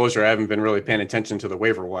full disclosure, I haven't been really paying attention to the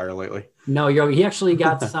waiver wire lately. No, he actually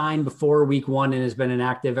got signed before week 1 and has been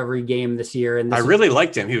inactive every game this year. And I really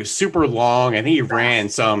liked him. He was super long. I think he ran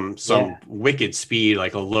some wicked speed,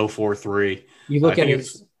 like a low 4.3. You look at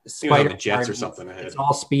his Spider the Jets or something ahead. It's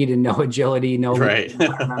all speed and no agility. No, right. I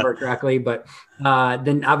don't remember correctly, but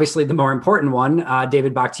then obviously the more important one,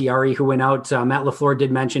 David Bakhtiari, who went out. Matt LaFleur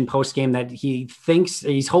did mention post game that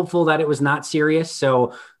he's hopeful that it was not serious.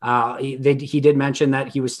 So he did mention that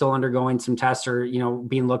he was still undergoing some tests or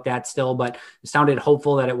being looked at still, but it sounded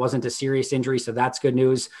hopeful that it wasn't a serious injury. So that's good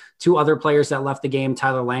news. 2 other players that left the game,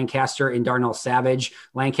 Tyler Lancaster and Darnell Savage.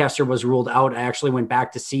 Lancaster was ruled out. I actually went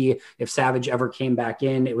back to see if Savage ever came back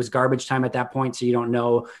in. It was garbage time at that point, so you don't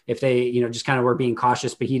know if they, just kind of were being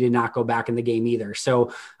cautious, but he did not go back in the game either.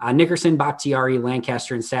 So Nickerson, Bakhtiari,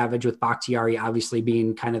 Lancaster, and Savage, with Bakhtiari obviously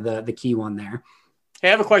being kind of the key one there. Hey,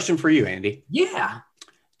 I have a question for you, Andy. Yeah.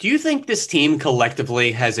 Do you think this team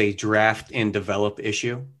collectively has a draft and develop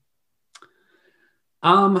issue?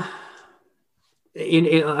 I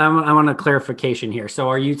want a clarification here. So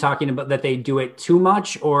are you talking about that they do it too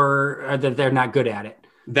much or that they're not good at it?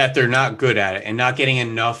 That they're not good at it and not getting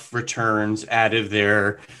enough returns out of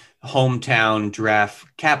their hometown draft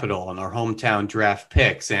capital and our hometown draft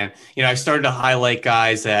picks. And, I started to highlight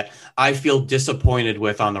guys that I feel disappointed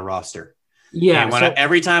with on the roster. Yeah. And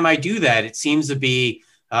every time I do that, it seems to be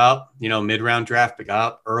mid-round draft pick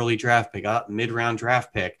up, early draft pick up, mid-round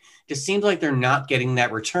draft pick. It just seems like they're not getting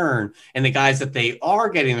that return. And the guys that they are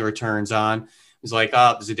getting the returns on is like,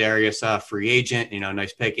 Za'Darius, free agent,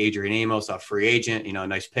 nice pick. Adrian Amos, free agent,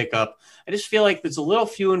 nice pickup. I just feel like it's a little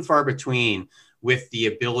few and far between with the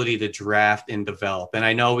ability to draft and develop. And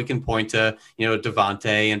I know we can point to,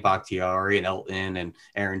 Devontae and Bakhtiari and Elton and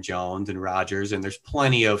Aaron Jones and Rodgers, and there's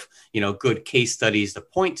plenty of, good case studies to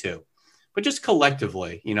point to. But just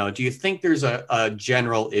collectively, do you think there's a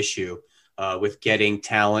general issue with getting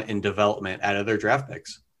talent and development out of their draft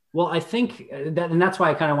picks? Well, I think that, and that's why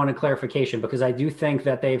I kind of wanted clarification, because I do think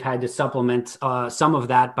that they've had to supplement some of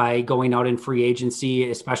that by going out in free agency,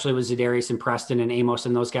 especially with Za'Darius and Preston and Amos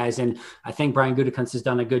and those guys. And I think Brian Gutekunst has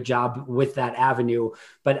done a good job with that avenue.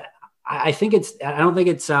 But I don't think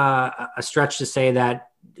it's a stretch to say that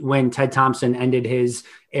when Ted Thompson ended his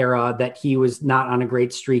era, that he was not on a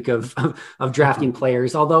great streak of drafting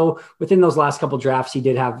players. Although within those last couple drafts, he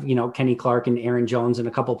did have, Kenny Clark and Aaron Jones and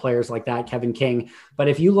a couple players like that, Kevin King. But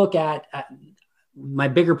if you look at my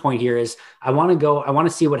bigger point here is I want to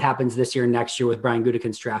see what happens this year and next year with Brian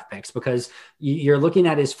Gutekunst's draft picks, because you're looking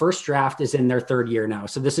at his first draft is in their third year now.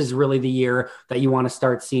 So this is really the year that you want to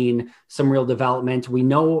start seeing some real development. We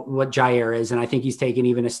know what Jair is, and I think he's taken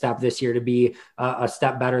even a step this year to be a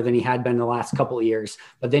step better than he had been the last couple of years.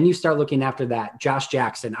 But then you start looking after that, Josh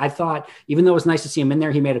Jackson. I thought, even though it was nice to see him in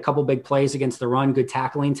there, he made a couple big plays against the run, good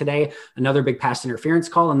tackling today, another big pass interference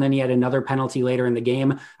call, and then he had another penalty later in the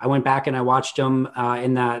game. I went back and I watched him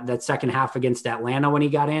in that second half against Atlanta when he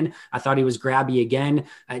got in. I thought he was grabby again.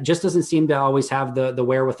 It just doesn't seem to always have the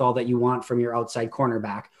wherewithal that you want from your outside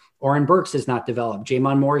cornerback. Oren Burks is not developed.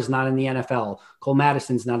 Jamon Moore is not in the NFL. Cole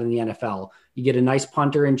Madison's not in the NFL. You get a nice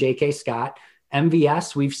punter in J.K. Scott.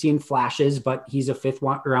 MVS, we've seen flashes, but he's a fifth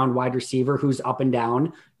round wide receiver who's up and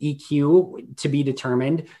down. EQ to be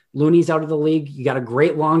determined. Looney's out of the league. You got a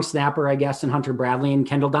great long snapper, I guess, in Hunter Bradley, and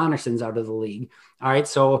Kendall Donnerson's out of the league. All right,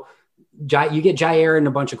 so you get Jair and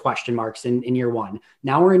a bunch of question marks in year one.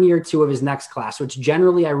 Now we're in year two of his next class, which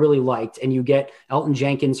generally I really liked. And you get Elton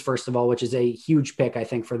Jenkins, first of all, which is a huge pick, I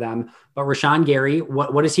think, for them. But Rashawn Gary,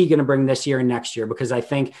 what is he going to bring this year and next year? Because I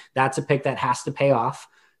think that's a pick that has to pay off.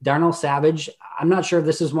 Darnell Savage, I'm not sure if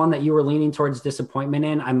this is one that you were leaning towards disappointment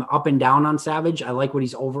in. I'm up and down on Savage. I like what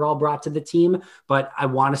he's overall brought to the team, but I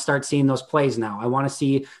want to start seeing those plays now. I want to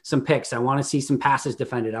see some picks. I want to see some passes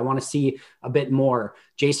defended. I want to see a bit more.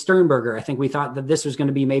 Jay Sternberger, I think we thought that this was going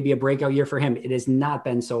to be maybe a breakout year for him. It has not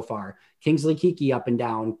been so far. Kingsley Keke up and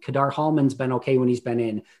down. Kadar Hallman's been okay when he's been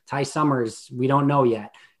in. Ty Summers, we don't know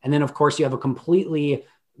yet. And then, of course, you have a completely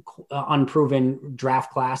unproven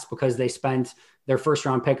draft class because they spent their first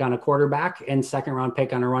round pick on a quarterback and second round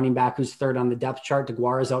pick on a running back who's third on the depth chart.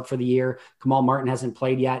 DeGuara's out for the year. Kamal Martin hasn't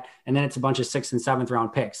played yet. And then it's a bunch of 6th and 7th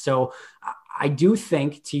round picks. So I do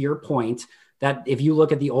think, to your point, that if you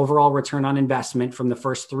look at the overall return on investment from the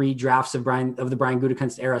first 3 drafts of the Brian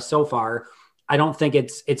Gutekunst era so far, I don't think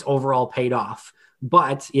it's overall paid off.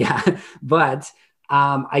 But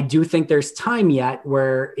I do think there's time yet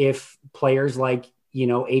where if players like,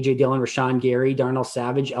 AJ Dillon, Rashawn Gary, Darnell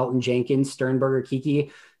Savage, Elton Jenkins, Sternberger, Keke,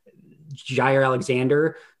 Jair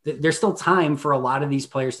Alexander, there's still time for a lot of these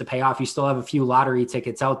players to pay off. You still have a few lottery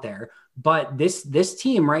tickets out there, but this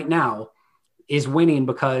team right now is winning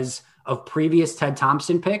because of previous Ted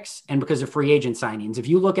Thompson picks and because of free agent signings. If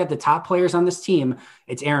you look at the top players on this team,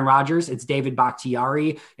 it's Aaron Rodgers, it's David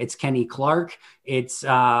Bakhtiari, it's Kenny Clark, it's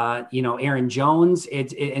Aaron Jones,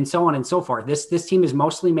 and so on and so forth. This team is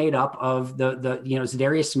mostly made up of the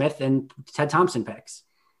Zadarius Smith and Ted Thompson picks.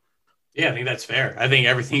 Yeah, I think that's fair. I think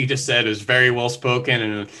everything you just said is very well spoken,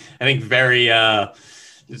 and I think very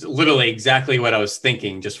it's literally exactly what I was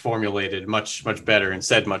thinking, just formulated much, much better and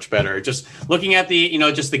said much better. Just looking at the,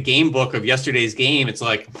 just the game book of yesterday's game, it's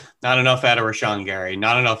like not enough out of Rashawn Gary,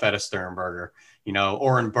 not enough out of Sternberger,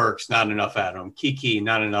 Oren Burks, not enough out of him, Keke,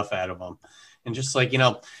 not enough out of him. And just like,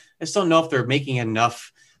 I just don't know if they're making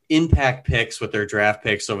enough impact picks with their draft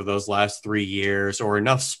picks over those last 3 years or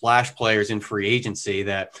enough splash players in free agency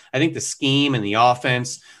that I think the scheme and the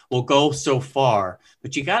offense will go so far,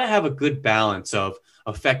 but you got to have a good balance of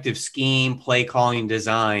effective scheme, play calling,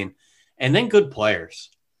 design, and then good players.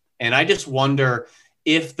 And I just wonder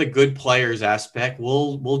if the good players aspect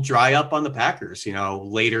will dry up on the Packers,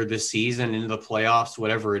 later this season into the playoffs,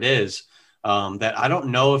 whatever it is, that I don't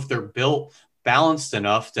know if they're built balanced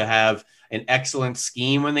enough to have an excellent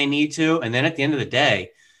scheme when they need to. And then at the end of the day,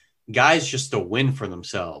 guys just to win for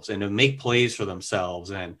themselves and to make plays for themselves.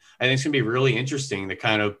 And I think it's going to be really interesting, the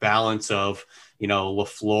kind of balance of,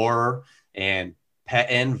 LaFleur and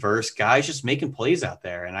Pettine versus guys just making plays out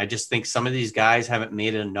there. And I just think some of these guys haven't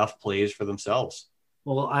made enough plays for themselves.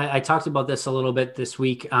 Well, I talked about this a little bit this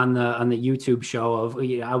week on the YouTube show of,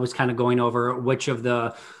 I was kind of going over which of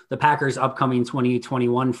the Packers upcoming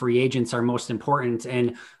 2021 free agents are most important.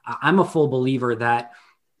 And I'm a full believer that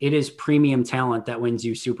it is premium talent that wins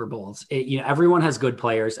you Super Bowls. Everyone has good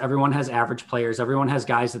players. Everyone has average players. Everyone has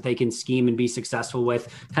guys that they can scheme and be successful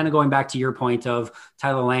with. Kind of going back to your point of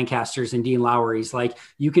Tyler Lancaster's and Dean Lowry's, like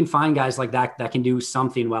you can find guys like that can do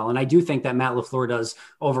something well. And I do think that Matt LaFleur does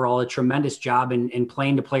overall a tremendous job in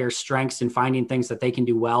playing to players' strengths and finding things that they can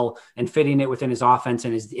do well and fitting it within his offense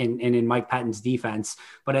and in Mike Pettine's defense.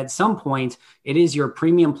 But at some point, it is your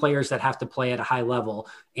premium players that have to play at a high level.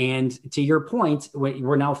 And to your point,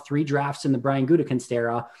 we're now 3 drafts in the Brian Gutekunst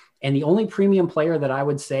era. And the only premium player that I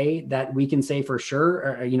would say that we can say for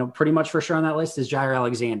sure, or, pretty much for sure on that list is Jair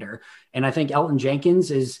Alexander. And I think Elton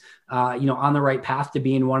Jenkins is, on the right path to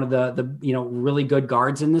being one of the really good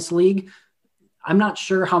guards in this league. I'm not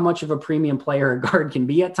sure how much of a premium player a guard can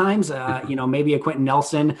be at times. Maybe a Quentin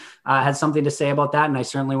Nelson has something to say about that. And I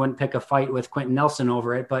certainly wouldn't pick a fight with Quentin Nelson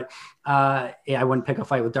over it, but I wouldn't pick a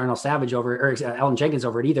fight with Darnell Savage over it, or Elgin Jenkins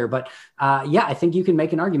over it either. But I think you can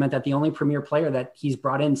make an argument that the only premier player that he's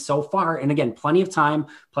brought in so far, and again, plenty of time,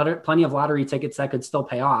 plenty of lottery tickets that could still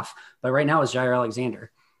pay off, but right now is Jair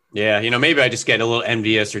Alexander. Yeah, maybe I just get a little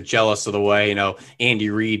envious or jealous of the way, Andy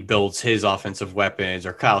Reid builds his offensive weapons,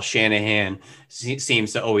 or Kyle Shanahan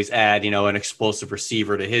seems to always add, an explosive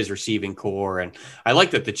receiver to his receiving core. And I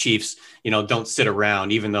like that the Chiefs, don't sit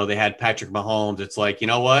around, even though they had Patrick Mahomes. It's like, you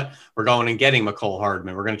know what? We're going and getting McCole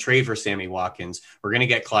Hardman. We're going to trade for Sammy Watkins. We're going to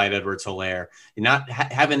get Clyde Edwards-Helaire. Not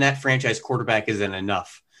having that franchise quarterback isn't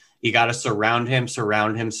enough. You got to surround him,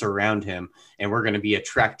 and we're going to be a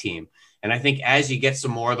track team. And I think as you get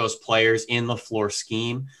some more of those players in the floor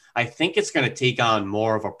scheme, I think it's going to take on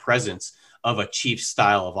more of a presence of a Chiefs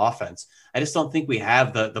style of offense. I just don't think we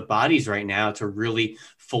have the bodies right now to really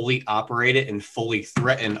fully operate it and fully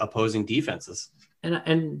threaten opposing defenses. And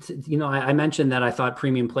I mentioned that I thought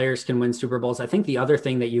premium players can win Super Bowls. I think the other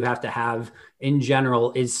thing that you have to have in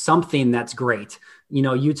general is something that's great.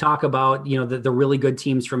 You talk about, the really good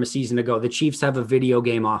teams from a season ago. The Chiefs have a video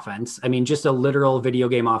game offense. I mean, just a literal video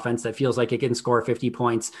game offense that feels like it can score 50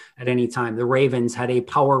 points at any time. The Ravens had a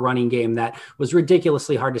power running game that was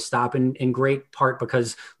ridiculously hard to stop, in great part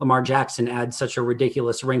because Lamar Jackson adds such a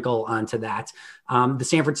ridiculous wrinkle onto that. The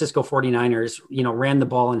San Francisco 49ers, ran the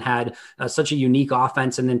ball and had such a unique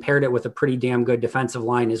offense, and then paired it with a pretty damn good defensive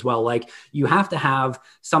line as well. Like, you have to have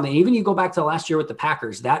something. Even you go back to last year with the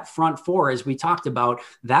Packers, that front four, as we talked about,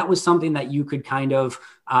 that was something that you could kind of,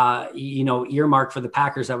 earmark for the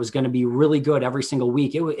Packers that was going to be really good every single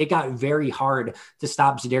week. It got very hard to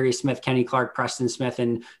stop Za'Darius Smith, Kenny Clark, Preston Smith,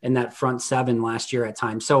 and that front seven last year at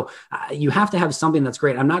times. So you have to have something that's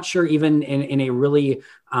great. I'm not sure even in a really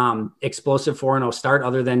explosive 4-0 start,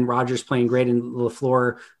 other than Rodgers playing great and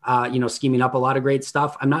LaFleur, scheming up a lot of great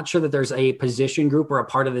stuff. I'm not sure that there's a position group or a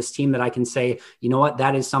part of this team that I can say, you know what,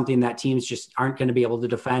 that is something that teams just aren't going to be able to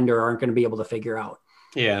defend or aren't going to be able to figure out.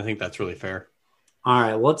 Yeah, I think that's really fair. All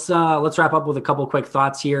right, let's wrap up with a couple quick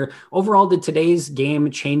thoughts here. Overall, did today's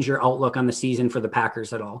game change your outlook on the season for the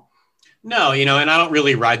Packers at all? No, and I don't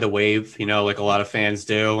really ride the wave, like a lot of fans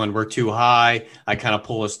do. When we're too high, I kind of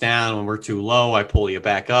pull us down. When we're too low, I pull you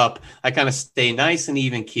back up. I kind of stay nice and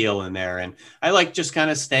even keel in there. And I like just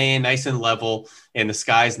kind of staying nice and level, and the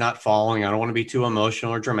sky's not falling. I don't want to be too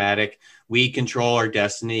emotional or dramatic. We control our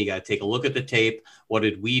destiny. You got to take a look at the tape. What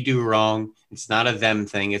did we do wrong? It's not a them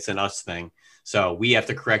thing. It's an us thing. So we have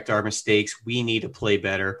to correct our mistakes. We need to play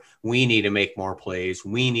better. We need to make more plays.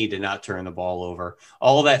 We need to not turn the ball over.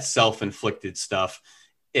 All that self-inflicted stuff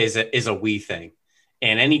is a we thing.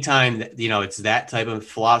 And anytime that, it's that type of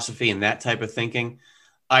philosophy and that type of thinking,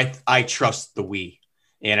 I trust the we.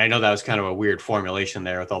 And I know that was kind of a weird formulation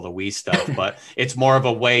there with all the we stuff, but it's more of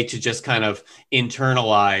a way to just kind of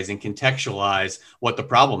internalize and contextualize what the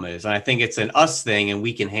problem is. And I think it's an us thing, and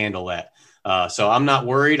we can handle that. So I'm not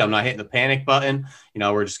worried. I'm not hitting the panic button.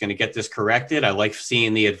 We're just going to get this corrected. I like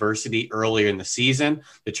seeing the adversity earlier in the season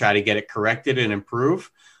to try to get it corrected and improve.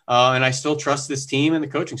 And I still trust this team and the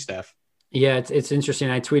coaching staff. Yeah, it's interesting.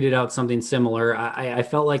 I tweeted out something similar. I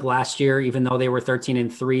felt like last year, even though they were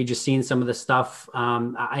 13-3, just seeing some of the stuff,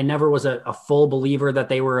 I never was a full believer that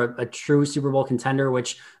they were a true Super Bowl contender,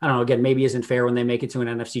 which, I don't know, again, maybe isn't fair when they make it to an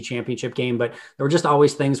NFC championship game, but there were just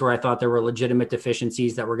always things where I thought there were legitimate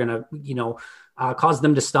deficiencies that were going to, cause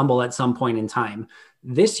them to stumble at some point in time.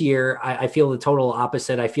 This year, I feel the total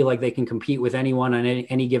opposite. I feel like they can compete with anyone on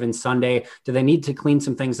any given Sunday. Do they need to clean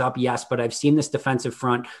some things up? Yes, but I've seen this defensive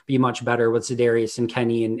front be much better with Za'Darius and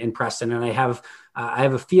Kenny and Preston. And I have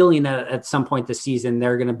a feeling that at some point this season,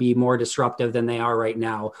 they're going to be more disruptive than they are right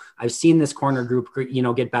now. I've seen this corner group,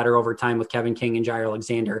 get better over time with Kevin King and Jair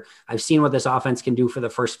Alexander. I've seen what this offense can do for the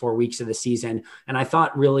first 4 weeks of the season. And I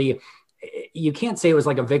thought really, you can't say it was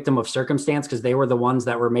like a victim of circumstance because they were the ones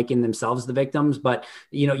that were making themselves the victims. But,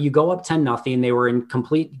 you go up 10-0. They were in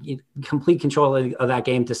complete control of that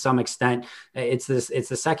game to some extent. It's the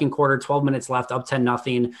second quarter, 12 minutes left, up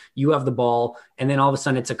 10-0. You have the ball. And then all of a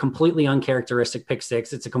sudden it's a completely uncharacteristic pick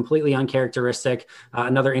six. It's a completely uncharacteristic,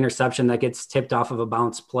 another interception that gets tipped off of a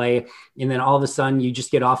bounce play. And then all of a sudden you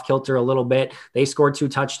just get off kilter a little bit. They scored 2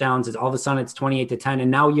 touchdowns. All of a sudden it's 28-10.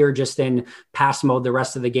 And now you're just in pass mode the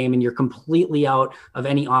rest of the game and you're completely out of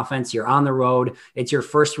any offense. You're on the road. It's your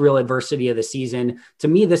first real adversity of the season. To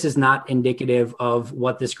me, this is not indicative of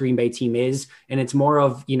what this Green Bay team is. And it's more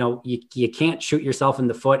of, you can't shoot yourself in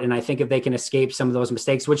the foot. And I think if they can escape some of those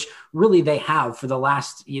mistakes, which really they have for the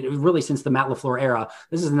last, really since the Matt LaFleur era,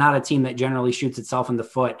 this is not a team that generally shoots itself in the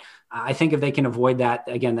foot. I think if they can avoid that,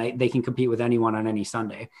 again, they can compete with anyone on any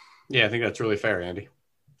Sunday. Yeah, I think that's really fair, Andy.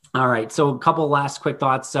 All right. So a couple last quick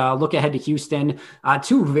thoughts. Look ahead to Houston,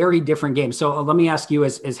 two very different games. So let me ask you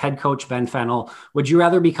as head coach, Ben Fennell, would you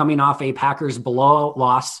rather be coming off a Packers blowout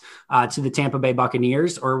loss to the Tampa Bay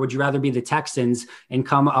Buccaneers, or would you rather be the Texans and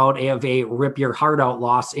come out of a rip your heart out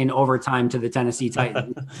loss in overtime to the Tennessee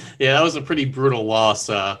Titans? Yeah, that was a pretty brutal loss.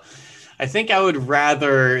 I think I would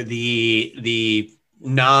rather the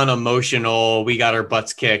non-emotional, we got our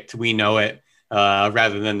butts kicked, we know it,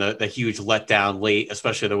 rather than the huge letdown late,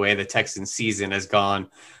 especially the way the Texans season has gone.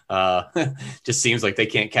 Just seems like they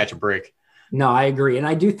can't catch a break. No, I agree. And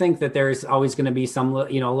I do think that there's always going to be some, a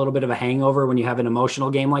little bit of a hangover when you have an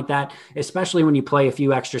emotional game like that, especially when you play a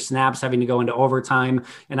few extra snaps, having to go into overtime.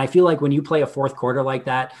 And I feel like when you play a fourth quarter like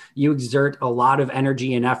that, you exert a lot of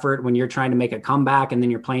energy and effort when you're trying to make a comeback and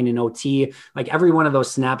then you're playing in OT. Like every one of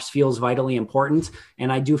those snaps feels vitally important.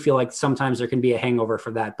 And I do feel like sometimes there can be a hangover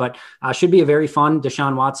for that, but should be a very fun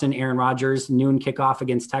Deshaun Watson, Aaron Rodgers, noon kickoff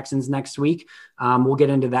against Texans next week. We'll get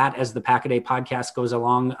into that as the Pack-A-Day podcast goes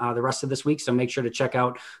along the rest of this week. So make sure to check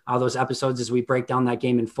out those episodes as we break down that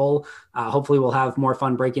game in full. Hopefully we'll have more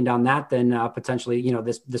fun breaking down that than potentially,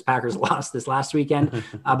 this Packers loss this last weekend.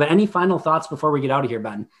 But any final thoughts before we get out of here,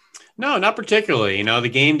 Ben? No, not particularly. The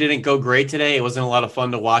game didn't go great today. It wasn't a lot of fun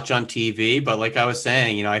to watch on TV, but like I was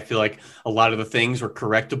saying, I feel like a lot of the things were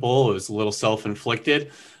correctable. It was a little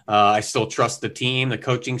self-inflicted. I still trust the team, the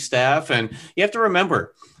coaching staff, and you have to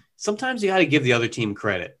remember, sometimes you got to give the other team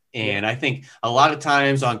credit. And I think a lot of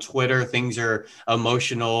times on Twitter, things are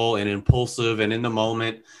emotional and impulsive and in the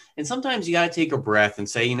moment. And sometimes you got to take a breath and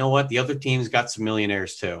say, you know what, the other team's got some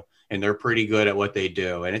millionaires too, and they're pretty good at what they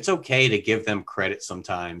do. And it's okay to give them credit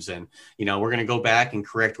sometimes. And, we're going to go back and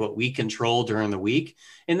correct what we control during the week.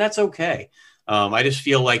 And that's okay. I just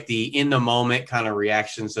feel like the in the moment kind of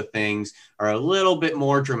reactions to things are a little bit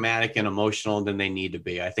more dramatic and emotional than they need to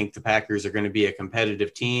be. I think the Packers are going to be a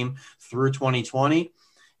competitive team through 2020,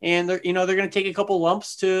 and they're going to take a couple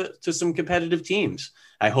lumps to some competitive teams.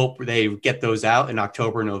 I hope they get those out in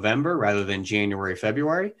October, November, rather than January,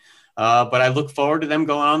 February. But I look forward to them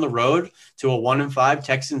going on the road to a 1-5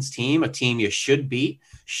 Texans team, a team you should beat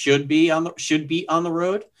on the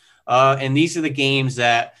road. And these are the games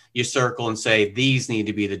that you circle and say, these need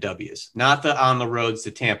to be the W's, not the on the roads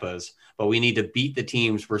to Tampa's, but we need to beat the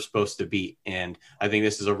teams we're supposed to beat. And I think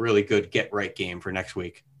this is a really good get right game for next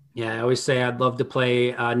week. Yeah, I always say I'd love to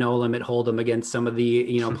play No Limit Hold'em against some of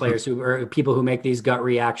the players who or people who make these gut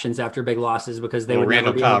reactions after big losses, because they would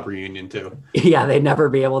Randall Cobb reunion too. Yeah, they'd never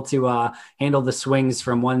be able to handle the swings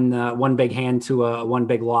from one big hand to one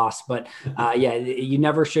big loss. But you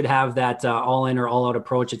never should have that all in or all out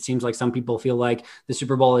approach. It seems like some people feel like the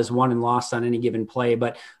Super Bowl is won and lost on any given play.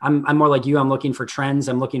 But I'm more like you. I'm looking for trends.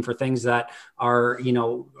 I'm looking for things that are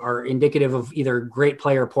indicative of either great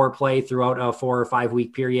play or poor play throughout a 4 or 5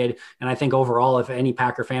 week period. And I think overall, if any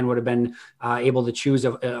Packer fan would have been able to choose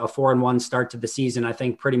a 4-1 start to the season, I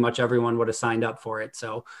think pretty much everyone would have signed up for it.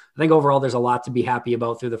 So I think overall, there's a lot to be happy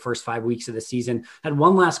about through the first 5 weeks of the season. And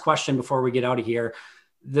one last question before we get out of here.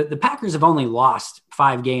 The Packers have only lost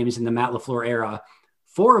 5 games in the Matt LaFleur era.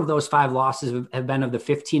 4 of those 5 losses have been of the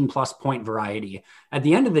 15-plus point variety. At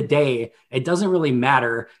the end of the day, it doesn't really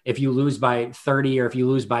matter if you lose by 30 or if you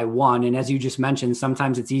lose by 1. And as you just mentioned,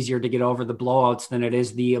 sometimes it's easier to get over the blowouts than it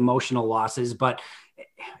is the emotional losses. But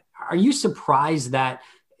are you surprised that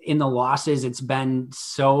in the losses, it's been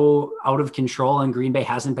so out of control and Green Bay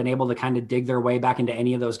hasn't been able to kind of dig their way back into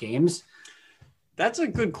any of those games? That's a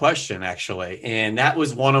good question, actually. And that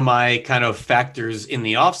was one of my kind of factors in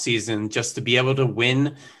the offseason, just to be able to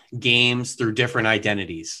win games through different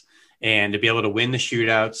identities and to be able to win the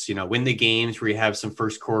shootouts, win the games where you have some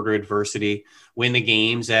first quarter adversity, win the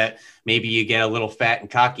games that maybe you get a little fat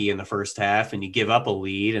and cocky in the first half and you give up a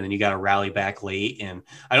lead and then you got to rally back late. And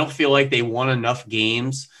I don't feel like they won enough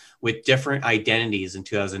games with different identities in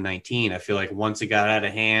 2019. I feel like once it got out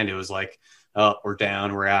of hand, it was like, oh, we're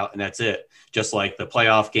down, we're out, and that's it. Just like the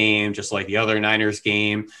playoff game, just like the other Niners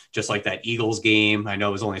game, just like that Eagles game. I know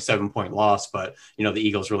it was only a 7-point loss, but, the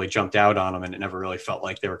Eagles really jumped out on them and it never really felt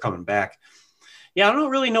like they were coming back. Yeah, I don't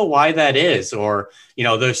really know why that is, or,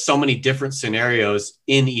 there's so many different scenarios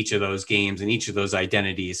in each of those games and each of those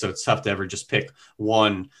identities. So it's tough to ever just pick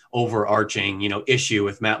one overarching, issue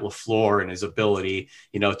with Matt LaFleur and his ability,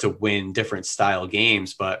 to win different style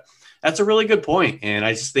games. But that's a really good point. And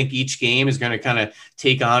I just think each game is going to kind of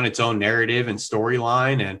take on its own narrative and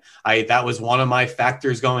storyline. And that was one of my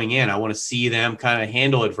factors going in. I want to see them kind of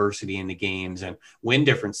handle adversity in the games and win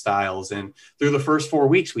different styles. And through the first 4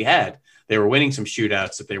 weeks they were winning some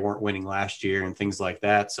shootouts that they weren't winning last year and things like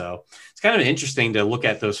that. So it's kind of interesting to look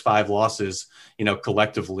at those 5 losses,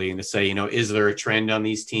 collectively, and to say, is there a trend on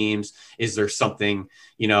these teams? Is there something,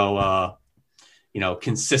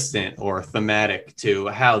 consistent or thematic to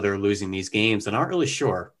how they're losing these games? And aren't really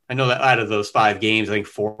sure. I know that out of those 5 games, I think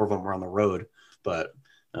 4 of them were on the road, but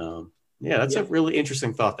that's a really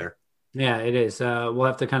interesting thought there. Yeah, it is. We'll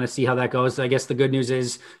have to kind of see how that goes. I guess the good news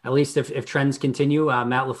is, at least if trends continue,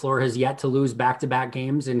 Matt LaFleur has yet to lose back-to-back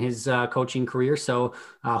games in his coaching career. So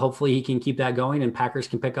hopefully he can keep that going and Packers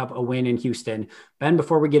can pick up a win in Houston. Ben,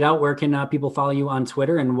 before we get out, where can people follow you on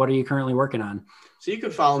Twitter, and what are you currently working on? So you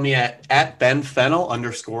can follow me at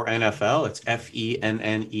 @BenFennell_NFL. It's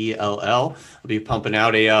FENNELL. I'll be pumping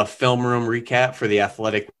out a film room recap for the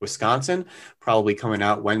Athletic Wisconsin, probably coming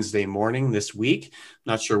out Wednesday morning this week.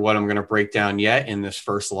 Not sure what I'm going to break down yet in this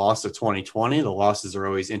first loss of 2020. The losses are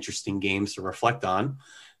always interesting games to reflect on.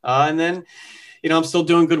 And then, I'm still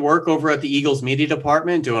doing good work over at the Eagles media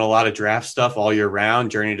department, doing a lot of draft stuff all year round.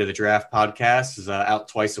 Journey to the Draft podcast is out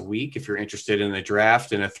twice a week. If you're interested in the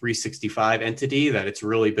draft and a 365 entity that it's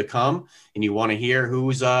really become, and you want to hear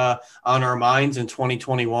who's on our minds in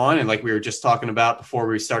 2021. And like we were just talking about before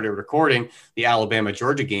we started recording, the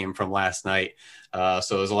Alabama-Georgia game from last night.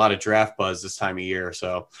 So there's a lot of draft buzz this time of year.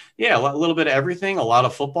 So yeah, a little bit of everything, a lot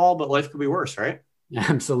of football, but life could be worse, right?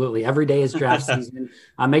 Absolutely. Every day is draft season.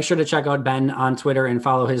 Make sure to check out Ben on Twitter and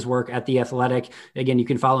follow his work at The Athletic. Again, you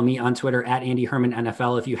can follow me on Twitter at Andy Herman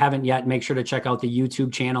NFL. If you haven't yet, make sure to check out the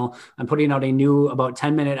YouTube channel. I'm putting out a new about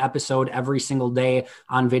 10-minute episode every single day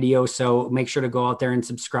on video. So make sure to go out there and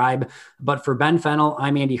subscribe. But for Ben Fennell,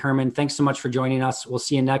 I'm Andy Herman. Thanks so much for joining us. We'll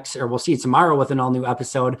see you tomorrow with an all new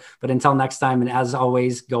episode. But until next time, and as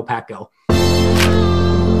always, go Pack Go.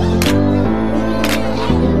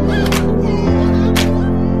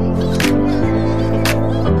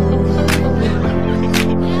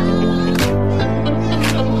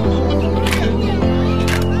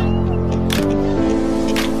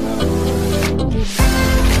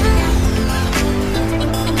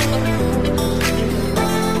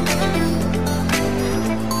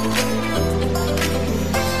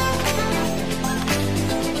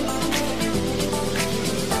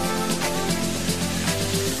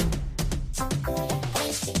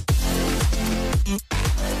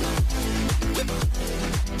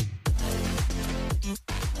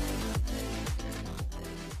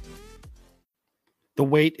 The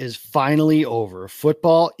wait is finally over.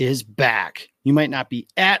 Football is back. You might not be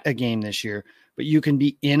at a game this year, but you can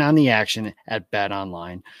be in on the action at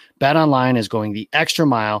BetOnline. BetOnline is going the extra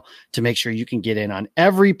mile to make sure you can get in on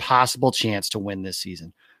every possible chance to win this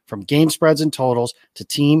season. From game spreads and totals to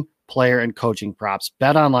team, player, and coaching props,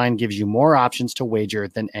 BetOnline gives you more options to wager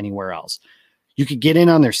than anywhere else. You could get in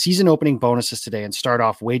on their season opening bonuses today and start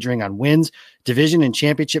off wagering on wins, division, and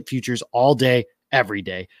championship futures all day, every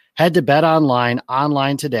day. Head to BetOnline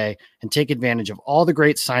online today and take advantage of all the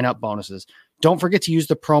great sign-up bonuses. Don't forget to use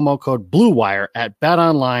the promo code BlueWire at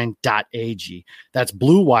betonline.ag. That's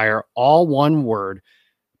BlueWire, all one word.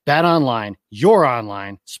 BetOnline, your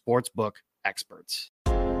online sportsbook experts.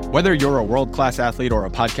 Whether you're a world-class athlete or a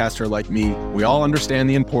podcaster like me, we all understand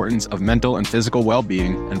the importance of mental and physical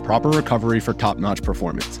well-being and proper recovery for top-notch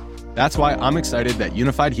performance. That's why I'm excited that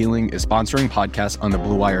Unified Healing is sponsoring podcasts on the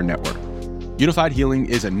Blue Wire Network. Unified Healing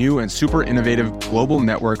is a new and super innovative global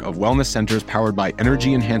network of wellness centers powered by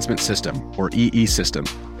Energy Enhancement System, or EE System.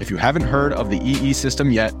 If you haven't heard of the EE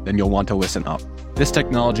System yet, then you'll want to listen up. This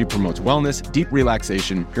technology promotes wellness, deep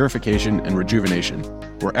relaxation, purification, and rejuvenation.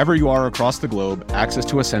 Wherever you are across the globe, access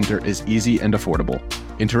to a center is easy and affordable.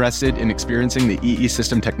 Interested in experiencing the EE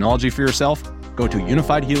System technology for yourself? Go to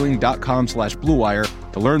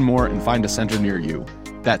unifiedhealing.com/bluewire to learn more and find a center near you.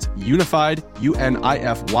 That's unified,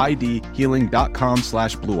 UNIFYD,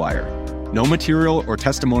 healing.com/bluewire. No material or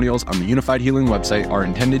testimonials on the Unified Healing website are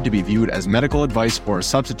intended to be viewed as medical advice or a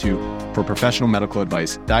substitute for professional medical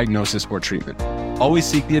advice, diagnosis, or treatment. Always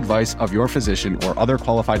seek the advice of your physician or other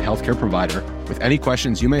qualified healthcare provider with any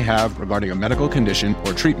questions you may have regarding a medical condition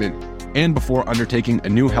or treatment and before undertaking a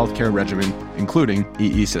new healthcare regimen, including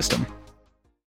EE System.